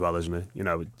standards as well, isn't it? You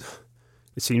know,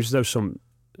 it seems as though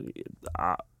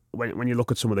when you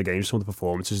look at some of the games, some of the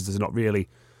performances,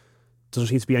 doesn't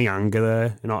seem to be any anger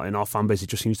there in our fan base. It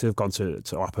just seems to have gone to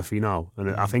apathy now.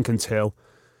 And I think until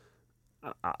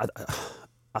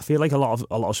I feel like a lot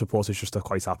of supporters just are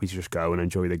quite happy to just go and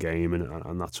enjoy the game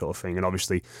and that sort of thing. And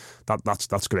obviously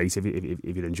that's great if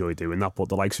you enjoy doing that. But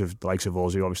the likes of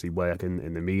us who obviously work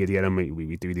in the media, and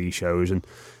we do these shows, and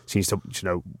seems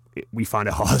to, we find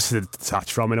it hard to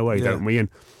detach from in a way, don't we? And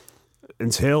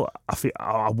until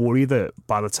I worry that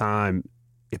by the time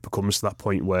it becomes to that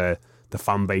point where the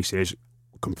fan base is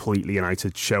completely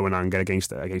united, showing anger against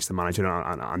the manager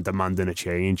and demanding a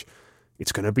change,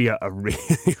 it's going to be a really,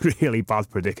 really bad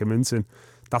predicament. And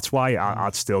that's why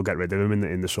I'd still get rid of him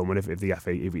in the summer if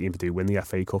we do win the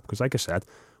FA Cup, because like I said,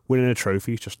 winning a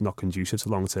trophy is just not conducive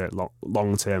to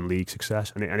long-term league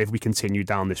success. And if we continue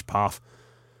down this path,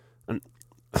 and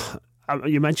I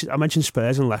mentioned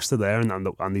Spurs and Leicester there,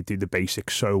 and they do the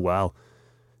basics so well.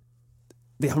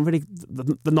 They haven't really.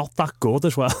 They're not that good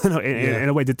as well. In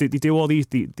a way, they do all they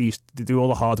do all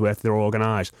the hard work. They're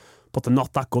organised, but they're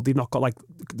not that good. They've not got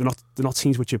they're not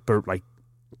teams which are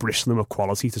bristling with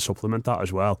quality to supplement that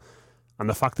as well. And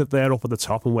the fact that they're up at the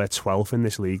top and we're 12th in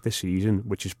this league this season,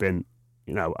 which has been,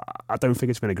 I don't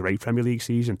think it's been a great Premier League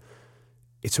season.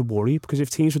 It's a worry, because if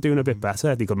teams were doing a bit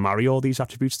better, they could marry all these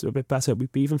attributes to a bit better,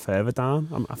 we'd be even further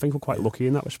down. I think we're quite lucky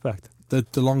in that respect. The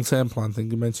long-term plan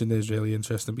thing you mentioned is really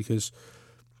interesting, because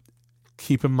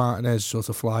keeping Martinez sort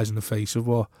of flies in the face of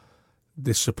what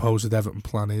this supposed Everton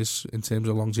plan is in terms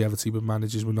of longevity with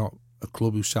managers. We're not a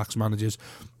club who sacks managers.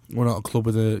 We're not a club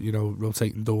with a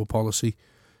rotating door policy,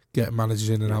 getting managers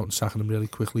in and out and sacking them really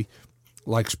quickly,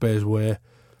 like Spurs were.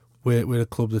 We're a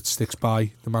club that sticks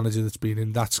by the manager that's been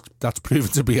in. That's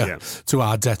proven to be to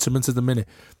our detriment at the minute.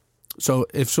 So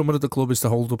if someone at the club is to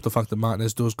hold up the fact that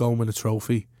Martinez does go and win a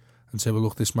trophy and say, well,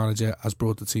 look, this manager has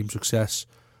brought the team success,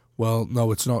 well,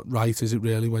 no, it's not right, is it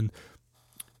really, when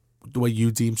the way you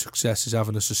deem success is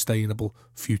having a sustainable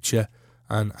future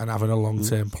and having a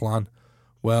long-term plan?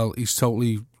 Well, he's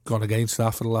totally gone against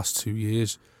that for the last 2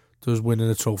 years. Does winning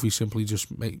a trophy simply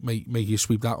just make you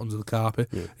sweep that under the carpet?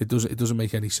 Yeah. It doesn't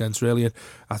make any sense, really. And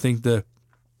I think the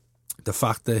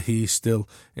fact that he's still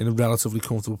in a relatively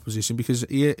comfortable position, because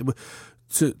to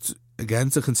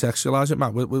contextualise it,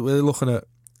 Matt, we're looking at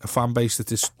a fan base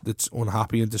that's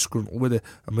unhappy and disgruntled with it,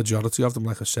 a majority of them,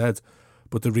 like I said.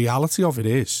 But the reality of it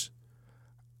is,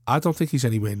 I don't think he's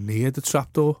anywhere near the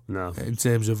trapdoor in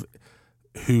terms of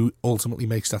who ultimately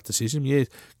makes that decision. Yeah,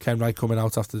 Ken Wright coming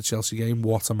out after the Chelsea game,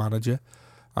 what a manager.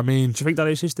 I mean, do you think that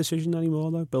is his decision anymore,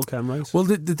 though, Bill Kenwright? Well,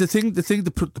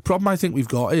 the problem I think we've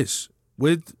got is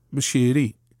with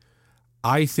Moshiri,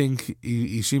 I think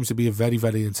he seems to be a very,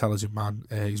 very intelligent man.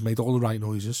 He's made all the right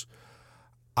noises.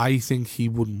 I think he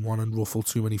wouldn't want to ruffle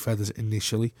too many feathers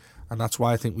initially, and that's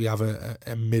why I think we have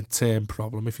a mid-term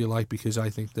problem, if you like, because I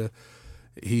think that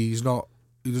he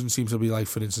doesn't seem to be like,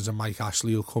 for instance, a Mike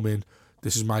Ashley who'll come in,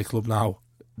 this is my club now,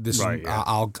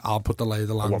 I'll put the lay of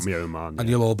the land, I want my own man, and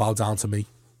you'll all bow down to me.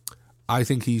 I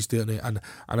think he's doing it, and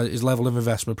his level of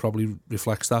investment probably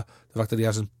reflects that. The fact that he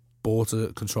hasn't bought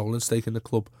a controlling stake in the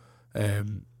club.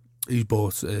 He's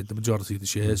bought the majority of the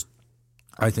shares.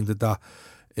 I think that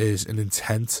is an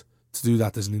intent to do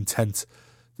that. There's an intent.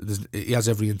 He has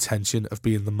every intention of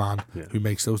being the man who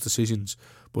makes those decisions,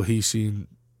 but he's seen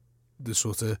the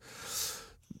sort of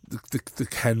the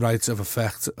Ken rights of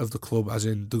effect of the club, as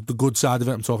in the good side of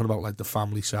it. I'm talking about like the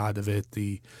family side of it,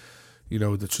 the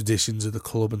traditions of the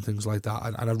club and things like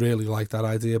that. And I really like that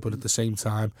idea, but at the same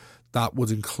time, that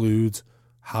would include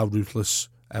how ruthless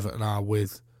Everton are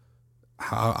with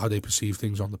how they perceive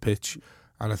things on the pitch.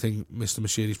 And I think Mr.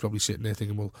 Mashiri's probably sitting there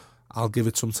thinking, well, I'll give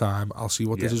it some time, I'll see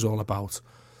what this is all about,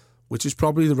 which is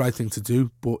probably the right thing to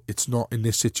do, but it's not in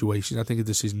this situation. I think a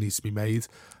decision needs to be made,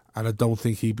 and I don't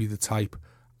think he'd be the type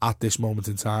at this moment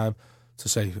in time to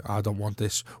say, I don't want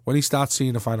this. When he starts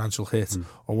seeing a financial hit,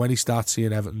 or when he starts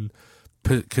seeing Everton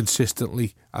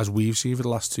consistently, as we've seen for the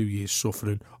last 2 years,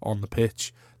 suffering on the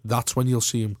pitch, that's when you'll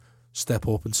see him step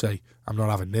up and say, I'm not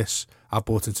having this. I've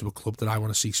bought into a club that I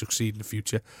want to see succeed in the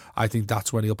future. I think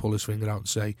that's when he'll pull his finger out and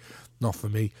say, not for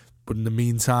me. But in the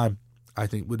meantime, I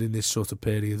think within this sort of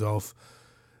period of,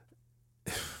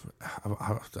 I'm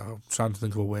trying to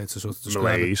think of a word to sort of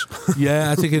describe malaise. it.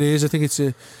 Yeah, I think it is. I think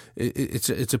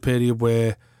it's a period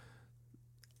where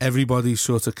everybody's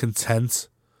sort of content.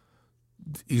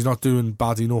 He's not doing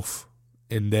bad enough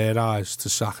in their eyes to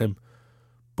sack him,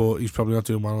 but he's probably not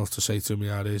doing well enough to say to him,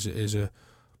 yeah, it is a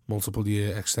multiple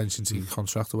year extension to your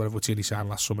contract or whatever, which he only signed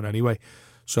last summer anyway.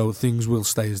 So things will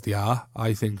stay as they are,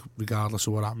 I think, regardless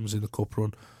of what happens in the cup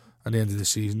run at the end of the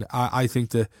season. I think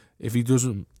that if he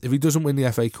doesn't win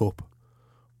the FA Cup,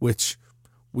 which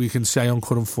we can say on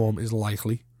current form is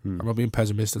likely, I'm not being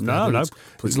pessimistic. No,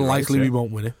 it's likely we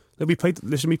won't win it. We played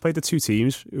the two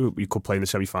teams who we could play in the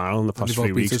semi-final in the past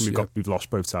 3 weeks, and we've lost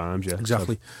both times. Yeah,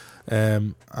 exactly.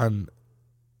 So. And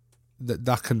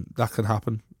that can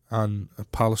happen. And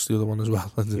Palace the other one as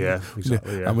well. Yeah,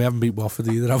 exactly. Yeah. And we haven't beat Watford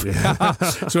either, have we? Yeah.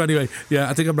 So anyway, yeah,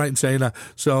 I think I'm right in saying that.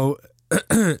 So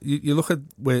you look at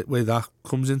where that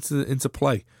comes into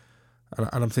play,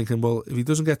 and I'm thinking, well, if he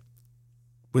doesn't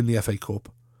win the FA Cup,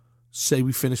 say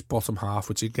we finish bottom half,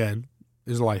 which again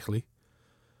is likely,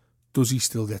 does he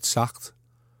still get sacked?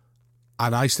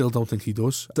 And I still don't think he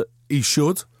does. He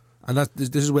should. And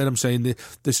this is where I'm saying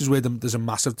this is where there's a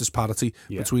massive disparity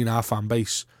between our fan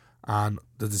base and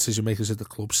the decision makers at the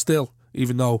club. Still,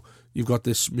 even though you've got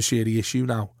this Mashiri issue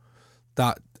now,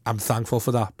 that I'm thankful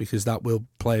for that, because that will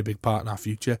play a big part in our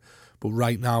future. But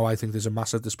right now, I think there's a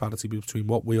massive disparity between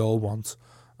what we all want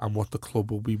and what the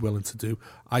club will be willing to do.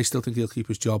 I still think he'll keep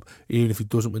his job, even if he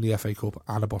doesn't win the FA Cup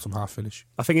and a bottom half finish.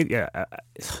 I think,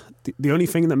 the only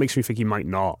thing that makes me think he might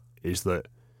not is that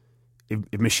if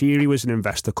Mashiri was an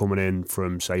investor coming in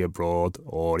from, say, abroad,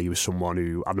 or he was someone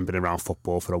who hadn't been around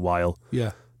football for a while,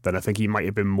 then I think he might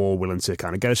have been more willing to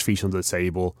kind of get his feet under the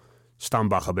table, stand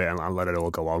back a bit and let it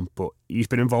all go on. But he's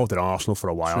been involved in Arsenal for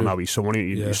a while now. He's someone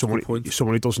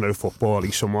who does know football.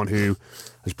 He's someone who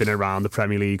has been around the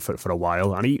Premier League for a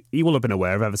while, and he will have been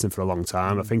aware of everything for a long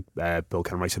time. I think Bill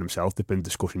Kenwright said himself, there've been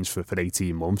discussions for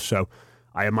 18 months. So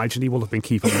I imagine he will have been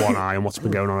keeping one eye on what's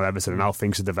been going on at Everton and how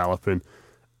things are developing.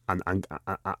 And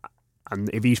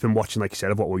if he's been watching, like you said,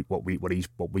 of what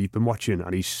we've been watching,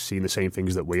 and he's seen the same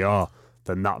things that we are,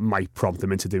 then that might prompt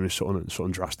him into doing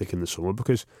something drastic in the summer.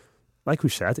 Because, like we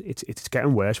said, it's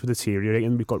getting worse, we're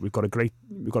deteriorating. We've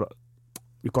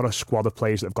got a squad of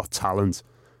players that have got talent,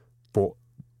 but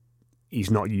he's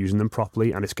not using them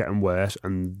properly, and it's getting worse.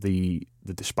 And the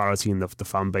disparity in the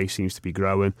fan base seems to be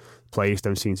growing. Players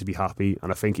don't seem to be happy,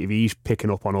 and I think if he's picking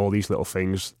up on all these little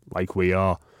things like we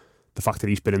are, the fact that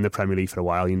he's been in the Premier League for a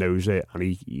while, he knows it, and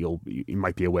he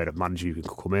might be aware of managers who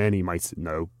can come in. He might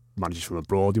know managers from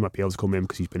abroad who might be able to come in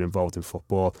because he's been involved in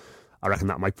football. I reckon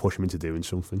that might push him into doing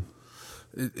something.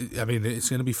 I mean, it's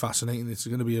going to be fascinating. It's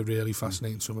going to be a really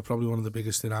fascinating summer, probably one of the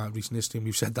biggest in our recent history, and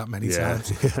we've said that many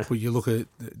times. But you look at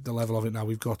the level of it now,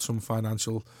 we've got some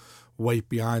financial weight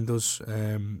behind us.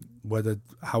 Whether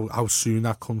how soon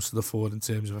that comes to the fore in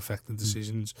terms of affecting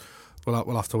decisions,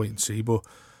 we'll have to wait and see. But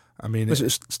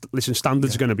listen,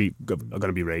 standards are going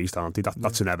to be raised, aren't they?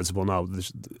 That's inevitable now.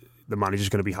 the manager's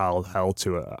going to be held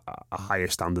to a higher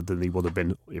standard than he would have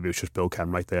been if it was just Bill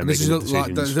Kenwright there making the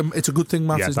decisions. It's a good thing,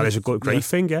 Matt. Yeah, that is a great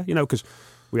thing. Yeah, because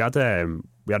we had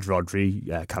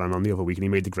Rodri carrying on the other week, and he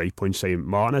made the great point saying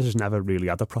Martinez has never really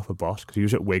had a proper boss because he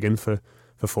was at Wigan for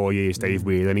 4 years. Dave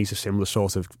Wheeler, and he's a similar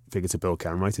sort of figure to Bill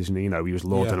Kenwright, isn't he? He was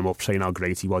lauding him up, saying how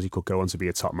great he was. He could go on to be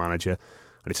a top manager,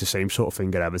 and it's the same sort of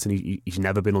thing at Everton. He's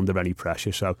never been under any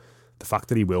pressure, so the fact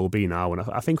that he will be now, and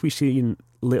I think we've seen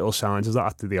little signs of that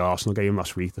after the Arsenal game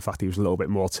last week. The fact that he was a little bit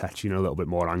more touchy and a little bit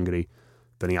more angry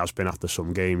than he has been after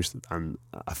some games, and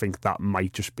I think that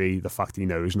might just be the fact that he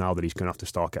knows now that he's going to have to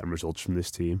start getting results from this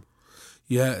team.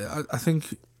 Yeah, I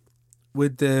think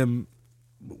with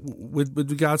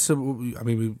regards to, I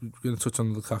mean, we're going to touch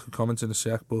on the Lukaku comments in a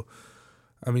sec, but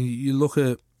I mean, you look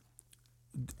at,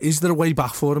 is there a way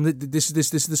back for him? This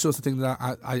is the sort of thing that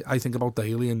I think about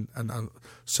daily and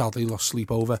sadly lost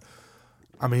sleep over.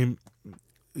 I mean,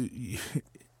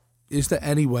 is there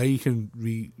any way you can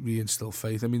reinstill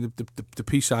faith? I mean, the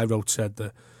piece I wrote said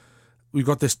that we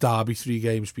got this derby 3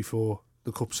 games before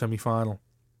the cup semi-final,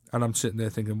 and I'm sitting there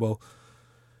thinking, well,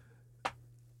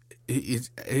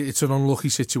 it's an unlucky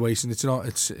situation. It's not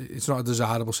a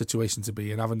desirable situation to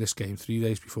be in, having this game 3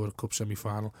 days before the cup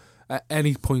semi-final. At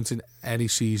any point in any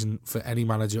season, for any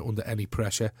manager under any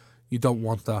pressure, you don't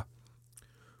want that.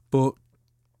 But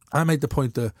I made the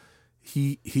point that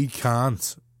he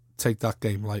can't take that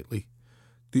game lightly.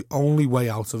 The only way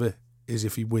out of it is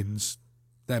if he wins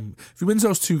them. If he wins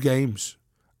those 2 games,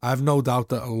 I have no doubt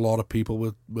that a lot of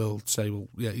people will say, well,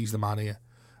 yeah, he's the man here.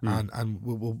 And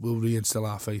we'll reinstill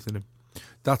our faith in him.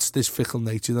 That's this fickle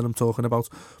nature that I'm talking about.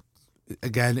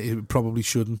 Again, it probably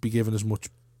shouldn't be given as much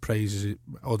praise as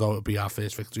although it would be our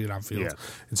first victory at Anfield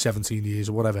in 17 years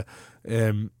or whatever.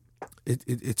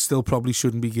 It still probably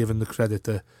shouldn't be given the credit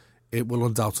that it will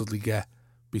undoubtedly get,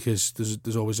 because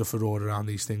there's always a furore around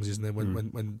these things, isn't there?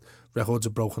 When records are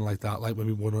broken like that, like when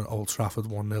we won at Old Trafford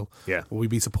 1-0, or we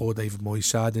beat a poor David Moyes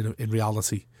side in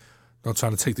reality. Not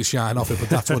trying to take the shine off it, but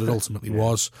that's what it ultimately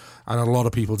was. And a lot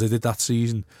of people did it that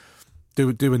season.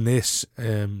 Doing this,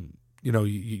 you'd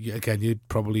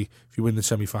probably, if you win the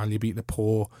semi-final, you're beating a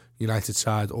poor United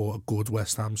side or a good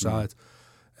West Ham side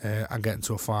and getting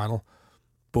to a final.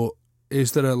 But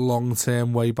is there a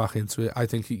long-term way back into it? I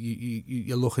think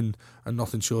you're looking at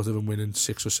nothing short of him winning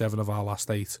 6 or 7 of our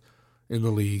last 8 in the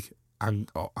league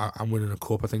and winning a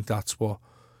cup. I think that's what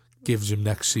gives him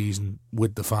next season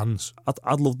with the fans.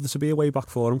 I'd love there to be a way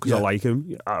back for him, because I like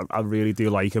him. I really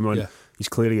do like him, and he's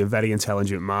clearly a very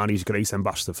intelligent man. He's a great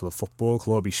ambassador for the football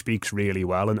club. He speaks really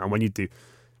well, and when you do,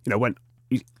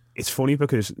 it's funny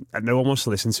because no one wants to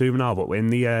listen to him now, but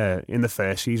in the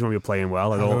first season when we were playing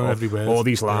well, and all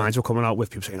these lines were coming out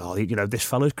with people saying, "Oh, this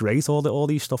fella's great." All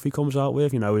these stuff he comes out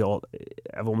with,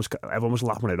 everyone was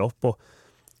lapping it up. But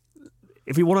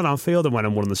if he won at Anfield and went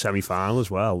and won in the semi-final as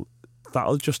well,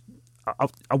 that'll just,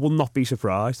 I will not be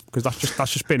surprised, because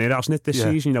that's just been it, hasn't it, this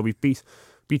season? We've beat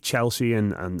Chelsea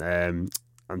and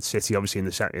City, obviously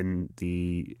in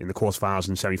the quarterfinals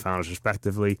and semi-finals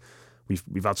respectively.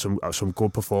 We've had some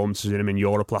good performances in him in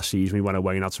Europe last season. We went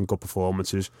away and had some good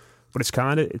performances, but it's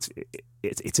kind of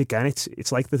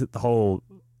it's like the whole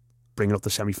bringing up the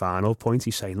semi-final point.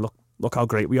 He's saying, look how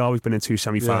great we are. We've been in 2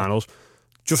 semi-finals.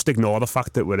 Just ignore the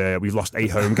fact that we've lost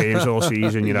 8 home games all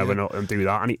season, and do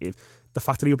that. And the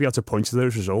fact that he'll be able to point to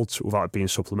those results without it being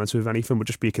supplemented with anything would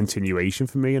just be a continuation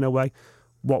for me in a way.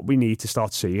 What we need to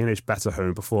start seeing is better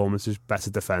home performances, better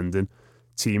defending,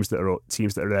 teams that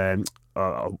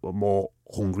are more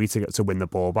hungry to win the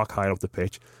ball back higher up the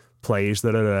pitch, players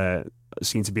that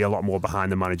seem to be a lot more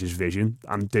behind the manager's vision,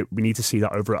 and we need to see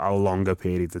that over a longer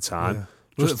period of time. Yeah.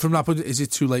 From that point, is it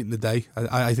too late in the day?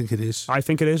 I think it is. I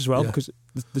think it is as well, because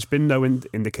there's been no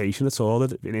indication at all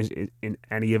that in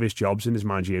any of his jobs in his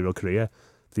managerial career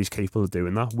that he's capable of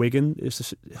doing that. Wigan is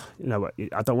just,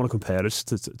 I don't want to compare us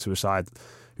to a side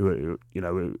who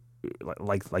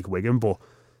like Wigan, but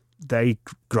they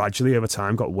gradually over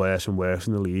time got worse and worse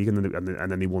in the league, and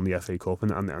then they won the FA Cup,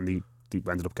 and they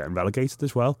ended up getting relegated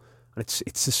as well. And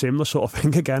it's a similar sort of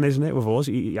thing again, isn't it, with us?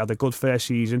 He had a good first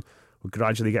season. We're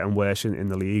gradually getting worse in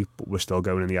the league, but we're still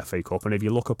going in the FA Cup. And if you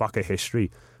look back at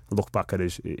history, look back at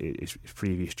his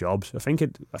previous jobs, I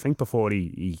think before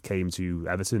he came to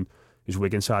Everton, his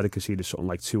Wigan side had conceded something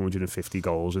like 250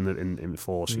 goals in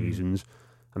 4 seasons.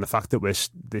 And the fact that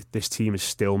this team is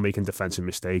still making defensive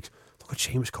mistakes. Look at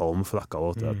Seamus Coleman for that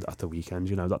goal at the weekend.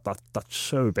 That's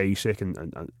so basic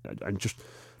and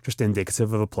just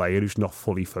indicative of a player who's not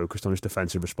fully focused on his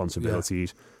defensive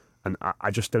responsibilities. Yeah. And I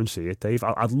just don't see it, Dave.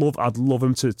 I'd love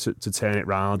him to turn it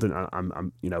round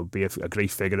and be a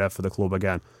great figure for the club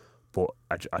again. but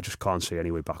I just can't see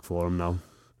any way back for him now.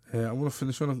 I want to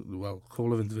finish on a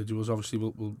couple of individuals. Obviously,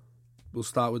 we'll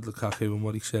start with Lukaku and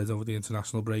what he said over the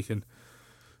international break, and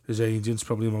his agent's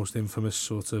probably the most infamous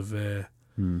sort of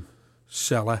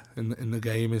seller in the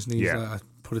game, isn't he? Yeah. I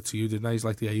put it to you, didn't I? He's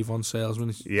like the Avon salesman.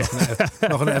 He's Yeah.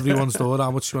 knocking at everyone's door.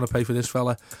 How much do you want to pay for this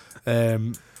fella?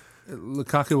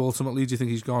 Lukaku, ultimately, do you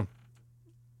think he's gone?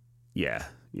 Yeah,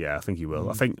 I think he will.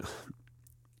 I think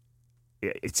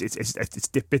it's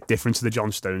a bit different to the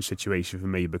John Stones situation for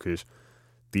me, because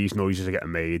these noises are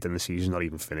getting made and the season's not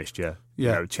even finished yet.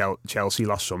 Yeah. You know, Chelsea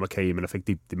last summer came and I think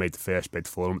they made the first bid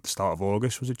for him at the start of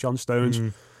August. Was it John Stones?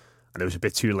 And it was a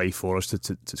bit too late for us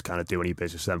to kind of do any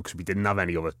business with them, because we didn't have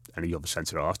any other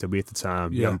centre half, did we, at the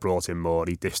time? We haven't brought in more.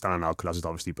 Distan and Alcaraz had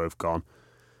obviously both gone.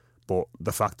 But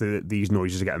the fact that these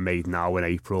noises are getting made now in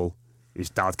April, his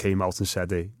dad came out and said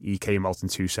it. He came out in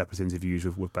 2 separate interviews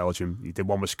with Belgium. He did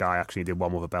one with Sky, actually. He did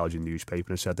one with a Belgian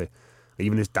newspaper and said it.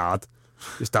 Even his dad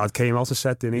came out and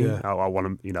said, didn't he? Yeah. I want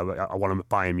him, I want him at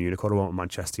Bayern Munich, or I want him at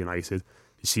Manchester United.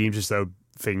 It seems as though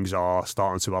things are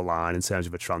starting to align in terms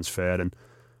of a transfer. And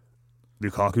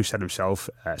Lukaku said himself,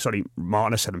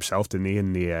 Martinez said himself, didn't he,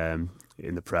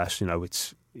 in the press?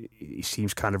 He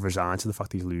seems kind of resigned to the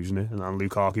fact he's losing it. And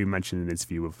Lukaku mentioned in an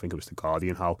interview with, I think it was The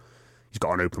Guardian, how he's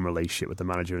got an open relationship with the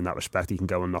manager in that respect. He can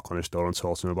go and knock on his door and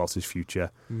talk to him about his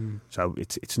future. So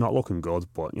it's not looking good.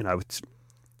 But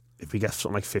if we get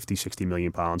something like 50-60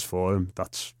 million pounds for him,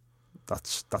 that's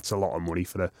a lot of money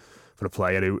for a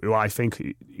player who I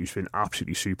think he's been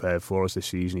absolutely superb for us this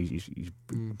season. He's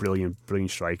brilliant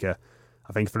striker.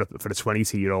 I think for the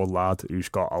 22-year-old lad who's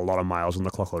got a lot of miles on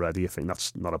the clock already, I think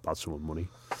that's not a bad sum of money.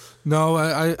 No,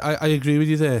 I agree with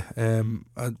you there.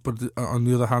 But on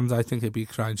the other hand, I think it'd be a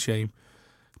crying shame,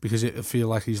 because it'd feel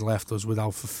like he's left us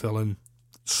without fulfilling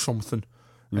something.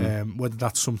 Whether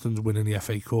that's something's winning the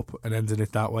FA Cup and ending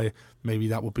it that way, maybe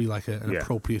that would be like an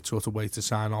appropriate sort of way to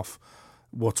sign off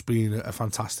what's been a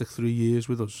fantastic 3 years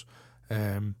with us.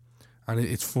 And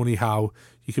it's funny how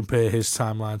you compare his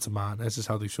timeline to Martinez's,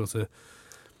 how they sort of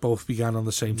both began on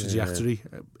the same trajectory.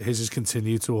 His has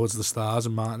continued towards the stars,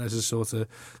 and Martinez has sort of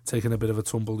taken a bit of a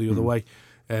tumble the other way.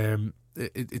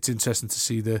 It's interesting to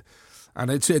see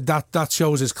that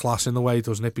shows his class in the way,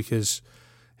 doesn't it? Because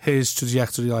his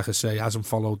trajectory, like I say, hasn't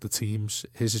followed the team's.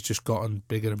 His has just gotten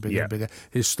bigger and bigger and bigger.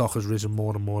 His stock has risen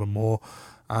more and more and more.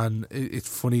 And it's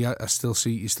funny,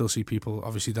 you still see people,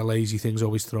 obviously the lazy thing's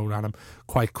always thrown at him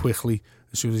quite quickly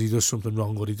as soon as he does something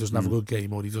wrong, or he doesn't have a good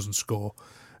game, or he doesn't score.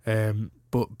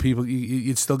 But people,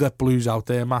 you'd still get blues out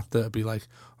there, Matt, that'd be like,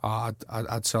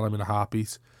 I'd sell him in a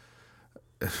heartbeat.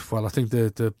 Well, I think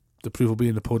the proof will be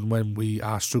in the pudding when we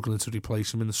are struggling to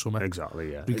replace him in the summer.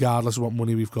 Exactly, yeah. Regardless of what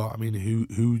money we've got. I mean, who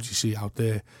do you see out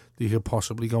there that you could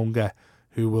possibly go and get,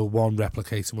 who will, one,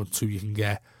 replicate him, or two, you can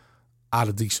get at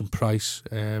a decent price.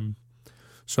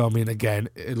 So I mean, again,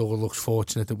 it all looks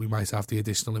fortunate that we might have the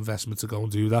additional investment to go and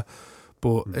do that.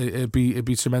 But it'd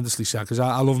be tremendously sad, because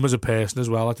I love him as a person as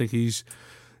well. I think he's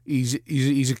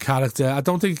a character. I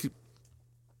don't think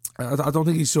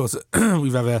he's sort of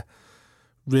we've ever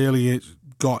really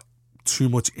got too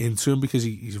much into him, because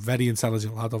he's a very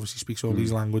intelligent lad. Obviously speaks all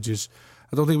these languages.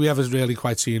 I don't think we ever really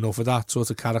quite see enough of that sort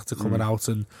of character coming out,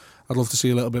 and I'd love to see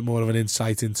a little bit more of an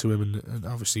insight into him, and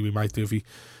obviously we might do if he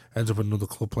ends up at another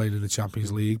club playing in the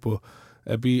Champions League. But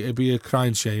it'd be a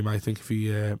crying shame, I think, if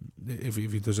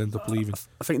he does end up leaving.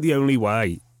 I think the only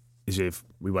way is if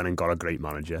we went and got a great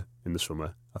manager in the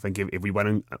summer. I think if we went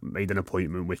and made an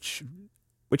appointment, which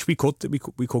we could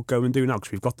go and do now,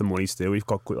 because we've got the money still. We've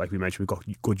got, like we mentioned, we've got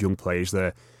good young players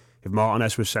there. If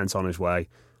Martinez was sent on his way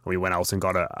and we went out and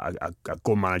got a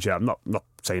good manager, I'm not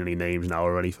saying any names now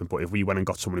or anything, but if we went and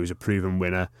got someone who's a proven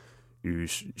winner,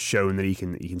 who's shown that he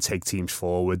can take teams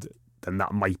forward, then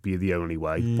that might be the only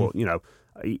way. But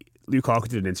Lukaku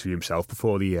did an interview himself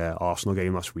before the Arsenal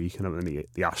game last week, and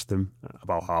they asked him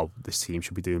about how this team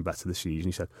should be doing better this season.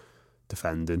 He said,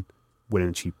 defending,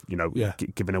 winning cheap,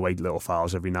 giving away little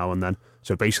fouls every now and then.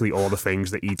 So basically all the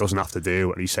things that he doesn't have to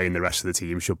do, and he's saying the rest of the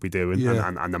team should be doing,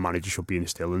 and the manager should be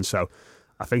instilling. So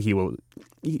I think he will.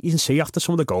 You can see after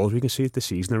some of the goals we can see this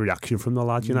season, the reaction from the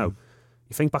lad.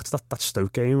 You think back to that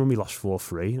Stoke game when we lost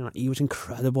 4-3, and he was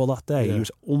incredible that day. He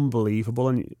was unbelievable,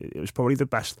 and it was probably the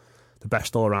best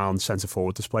all-round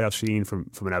centre-forward display I've seen from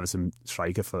an Everton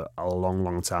striker for a long,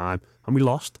 long time. And we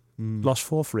lost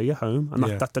 4-3 at home, and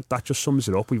that just sums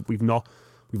it up. We've not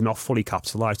fully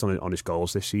capitalised on his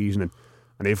goals this season,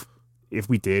 and if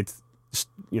we did,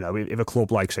 if a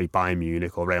club like, say, Bayern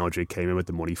Munich or Real Madrid came in with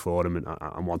the money for him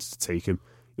and wanted to take him,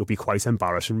 it would be quite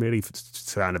embarrassing, really,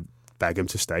 to kind of beg him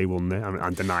to stay, wouldn't they?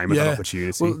 And deny him that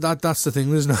opportunity. Well, that's the thing.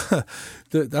 There's no,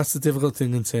 that's the difficult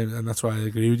thing in terms, and that's why I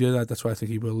agree with you. That's why I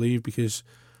think he will leave, because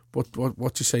what do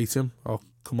you say to him? Oh,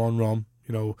 come on, Rom.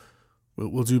 You know,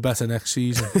 we'll do better next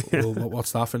season.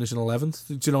 What's that? Finishing 11th?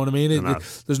 Do you know what I mean?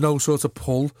 There's no sort of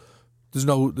pull. There's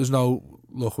no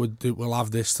look. We'll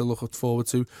have this to look forward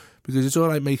to, because it's all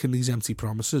right making these empty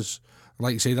promises.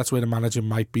 Like you say, that's where the manager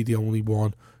might be the only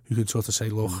one who can sort of say,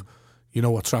 look, you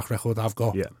know what track record I've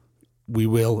got. Yeah. We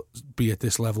will be at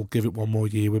this level. Give it one more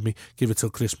year with me. Give it till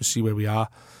Christmas. See where we are.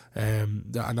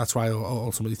 And that's why I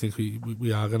ultimately think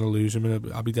we are going to lose him,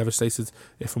 and I'll be devastated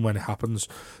if and when it happens.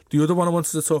 The other one I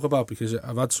wanted to talk about, because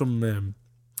I've had some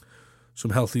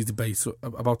healthy debate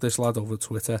about this lad over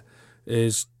Twitter,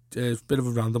 is a bit of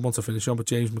a random one to finish on, but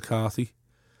James McCarthy.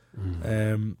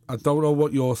 I don't know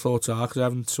what your thoughts are, because I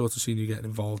haven't sort of seen you getting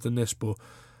involved in this, but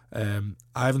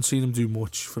I haven't seen him do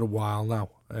much for a while now.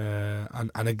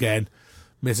 And again,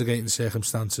 mitigating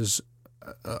circumstances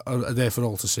are there for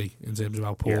all to see in terms of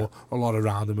how poor a lot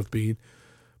around him have been.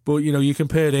 But you know, you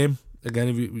compare him again.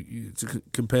 If you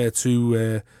compare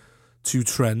two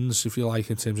trends, if you like,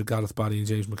 in terms of Gareth Barry and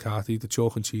James McCarthy, the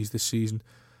chalk and cheese this season.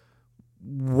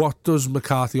 What does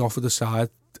McCarthy offer the side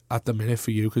at the minute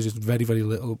for you? Because it's very, very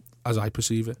little, as I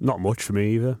perceive it. Not much for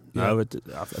me either. Yeah. No,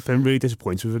 I've been really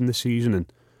disappointed with him this season,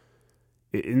 and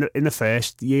in the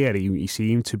first year, he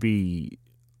seemed to be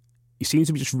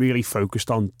just really focused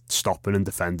on stopping and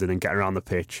defending and getting around the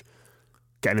pitch,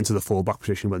 getting into the full-back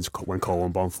position when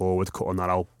Coleman bombed forward, cutting that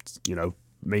out, you know,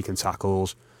 making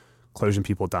tackles, closing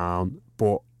people down.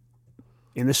 But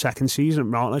in the second season,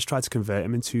 Martinez tried to convert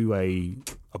him into a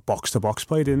box-to-box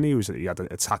play, didn't he? He had an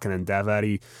attacking endeavour.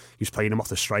 He was playing him off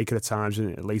the striker at times,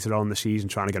 and later on in the season,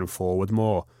 trying to get him forward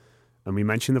more. And we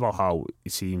mentioned about how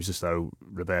it seems as though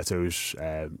Roberto's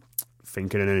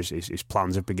thinking and his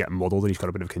plans have been getting muddled, and he's got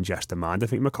a bit of a congested mind. I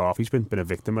think McCarthy's been a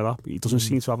victim of that. He doesn't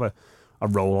seem to have a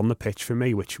role on the pitch for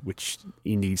me, which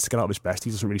he needs to get out of his best. He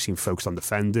doesn't really seem focused on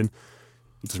defending.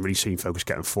 He doesn't really seem focused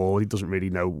getting forward. He doesn't really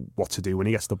know what to do when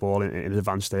he gets the ball in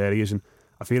advanced areas. And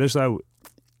I feel as though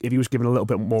if he was given a little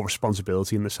bit more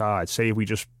responsibility in the side, say if we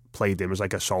just played him as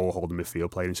like a sole holding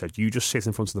midfield player and said, you just sit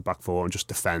in front of the back four and just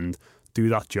defend, do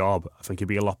that job, I think he'd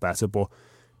be a lot better. But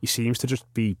he seems to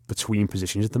just be between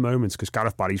positions at the moment, because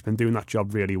Gareth Barry's been doing that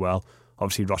job really well.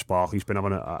 Obviously, Ross Barkley's been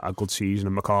having a good season,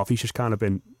 and McCarthy's just kind of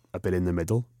been a bit in the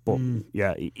middle. But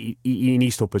yeah, he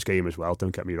needs to up his game as well,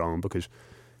 don't get me wrong, because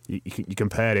you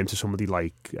compare him to somebody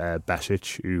like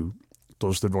Besic, who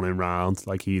does the running round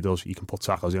like he does. He can put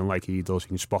tackles in like he does. He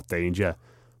can spot danger.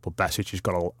 But Besic has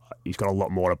got a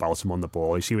lot more about him on the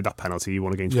ball. You see with that penalty he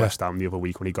won against West Ham the other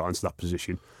week when he got into that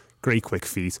position. Great quick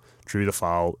feet, drew the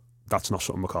foul. That's not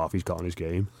something McCarthy's got in his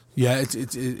game. Yeah,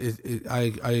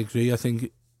 I agree. I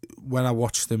think when I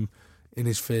watched him in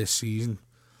his first season,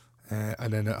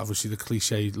 and then obviously the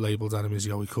cliche labelled at him is,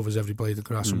 he covers every blade of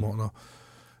grass and whatnot.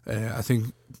 I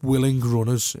think willing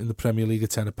runners in the Premier League are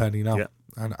 10 a penny now. Yeah.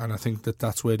 And I think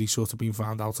that's where he's sort of been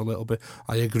found out a little bit.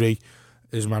 I agree.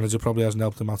 His manager probably hasn't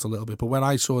helped him out a little bit. But when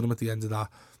I saw him at the end of that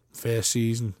first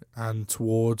season and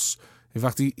towards... In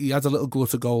fact, he had a little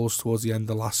glut of goals towards the end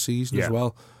of last season as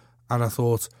well. And I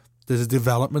thought, there's a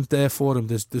development there for him.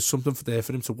 There's something there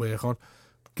for him to work on.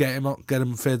 Get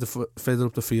him further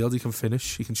up the field. He can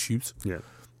finish. He can shoot. Yeah.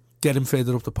 Get him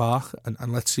further up the park,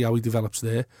 and let's see how he develops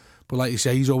there. But like you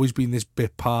say, he's always been this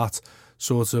bit part,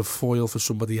 sort of foil for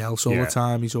somebody else all the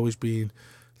time. He's always been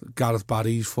Gareth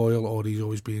Barry's foil, or he's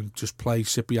always been just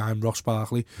sit behind Ross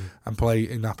Barkley and play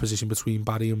in that position between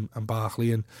Barry and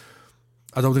Barkley. And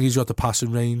I don't think he's got the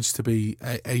passing range to be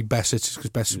a Besic,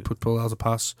 because Besic could pull out a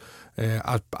pass,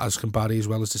 as can Barry as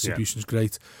well. His distribution's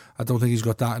great. I don't think he's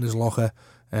got that in his locker.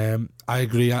 I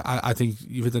agree. I think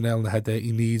you've hit the nail on the head there.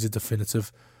 He needs a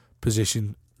definitive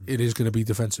position. It is going to be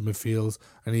defensive midfield,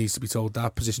 and he needs to be told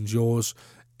that position's yours.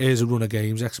 Here's a run of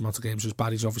games, X amount of games, because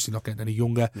Barry's obviously not getting any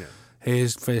younger. Yeah.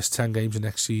 Here's first 10 games of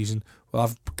next season. We'll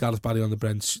have Gareth Barry on the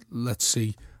bench. Let's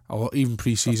see. Or even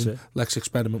pre-season, let's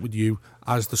experiment with you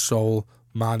as the sole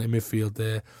man in midfield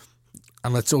there,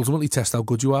 and let's ultimately test how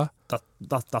good you are.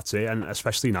 That's it, and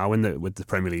especially now with the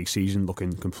Premier League season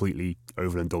looking completely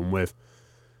over and done with.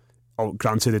 Oh,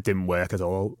 granted, it didn't work at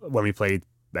all when we played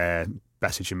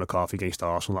Besic and McCarthy against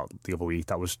Arsenal the other week.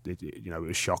 That was, it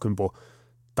was shocking, but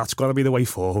that's got to be the way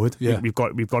forward. Yeah. We've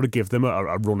got to give them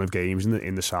a run of games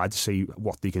in the side to see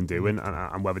what they can do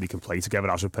and whether they can play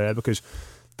together as a pair, because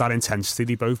that intensity,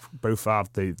 they both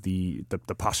have the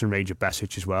passing range of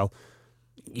Besic as well.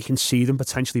 You can see them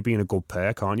potentially being a good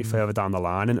pair, can't you, further down the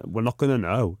line? And we're not going to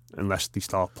know unless they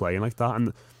start playing like that.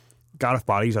 And Gareth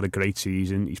Barry's had a great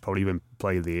season. He's probably been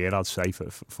player of the year, I'd say, for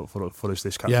us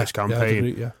this campaign. I'd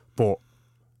agree, yeah. But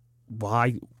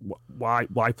why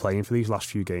playing for these last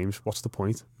few games? What's the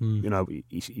point? You know,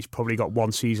 he's probably got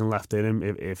one season left in him,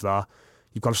 if that.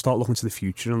 You've got to start looking to the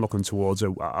future and looking towards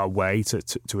a way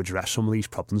to address some of these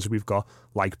problems that we've got,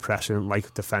 like pressing,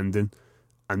 like defending.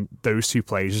 And those two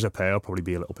players as a pair will probably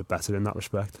be a little bit better in that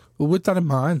respect. Well, with that in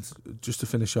mind, just to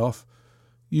finish off,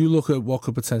 you look at what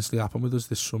could potentially happen with us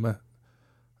this summer.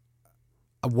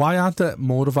 Why aren't there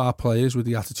more of our players with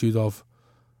the attitude of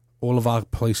all of our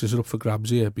places are up for grabs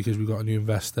here because we've got a new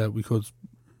investor, we could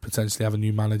potentially have a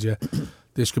new manager,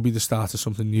 this could be the start of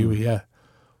something new here.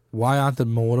 Why aren't there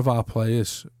more of our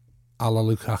players, a la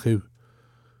Lukaku,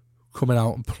 coming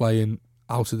out and playing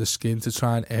out of the skin to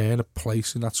try and earn a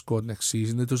place in that squad next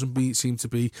season? There doesn't seem to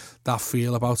be that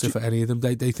feel about it for any of them.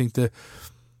 They think that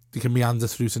they can meander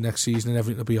through to next season and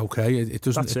everything will be okay. It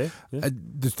doesn't. That's it. Yeah.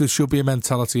 There should be a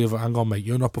mentality of, hang on, mate,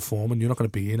 you're not performing, you're not going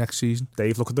to be here next season.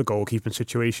 Dave, look at the goalkeeping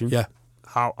situation. Yeah.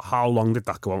 How long did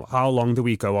that go on? How long did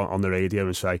we go on the radio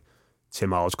and say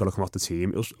Tim Howard's got to come off the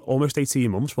team? It was almost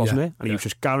 18 months, wasn't it? And he was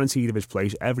just guaranteed of his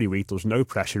place every week. There was no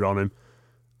pressure on him.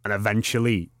 And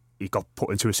eventually he got put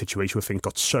into a situation where things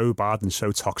got so bad and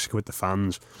so toxic with the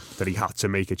fans that he had to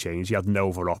make a change. He had no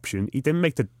other option. He didn't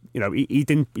make he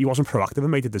wasn't proactive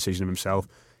and made the decision himself.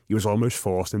 He was almost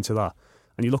forced into that.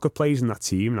 And you look at players in that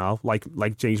team now, like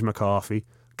James McCarthy,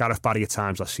 Gareth Barry at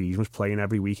times last season was playing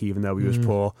every week even though he was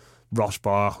poor. Ross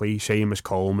Barkley, Seamus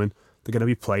Coleman, they're going to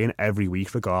be playing every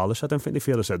week regardless. I don't think they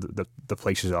feel as though the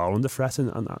places are under threat,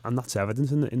 and that's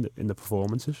evident in the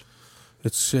performances.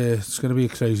 It's going to be a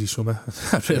crazy summer.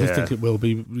 I really think it will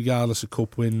be, regardless of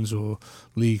cup wins or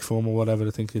league form or whatever.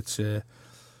 I think it's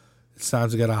time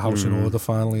to get our house in order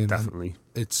finally. And definitely.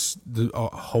 It's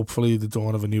hopefully the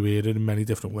dawn of a new era in many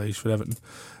different ways for Everton.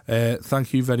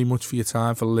 Thank you very much for your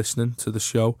time, for listening to the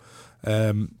show.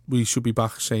 We should be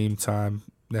back same time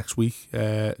next week.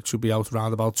 It should be out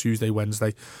around about Tuesday,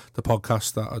 Wednesday, the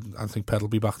podcast. I think Ped will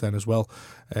be back then as well.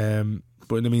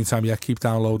 But in the meantime, keep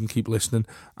downloading, keep listening,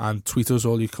 and tweet us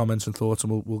all your comments and thoughts,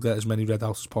 and we'll get as many read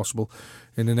out as possible.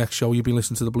 In the next show, you'll be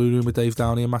listening to The Blue Room with Dave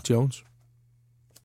Downie and Matt Jones.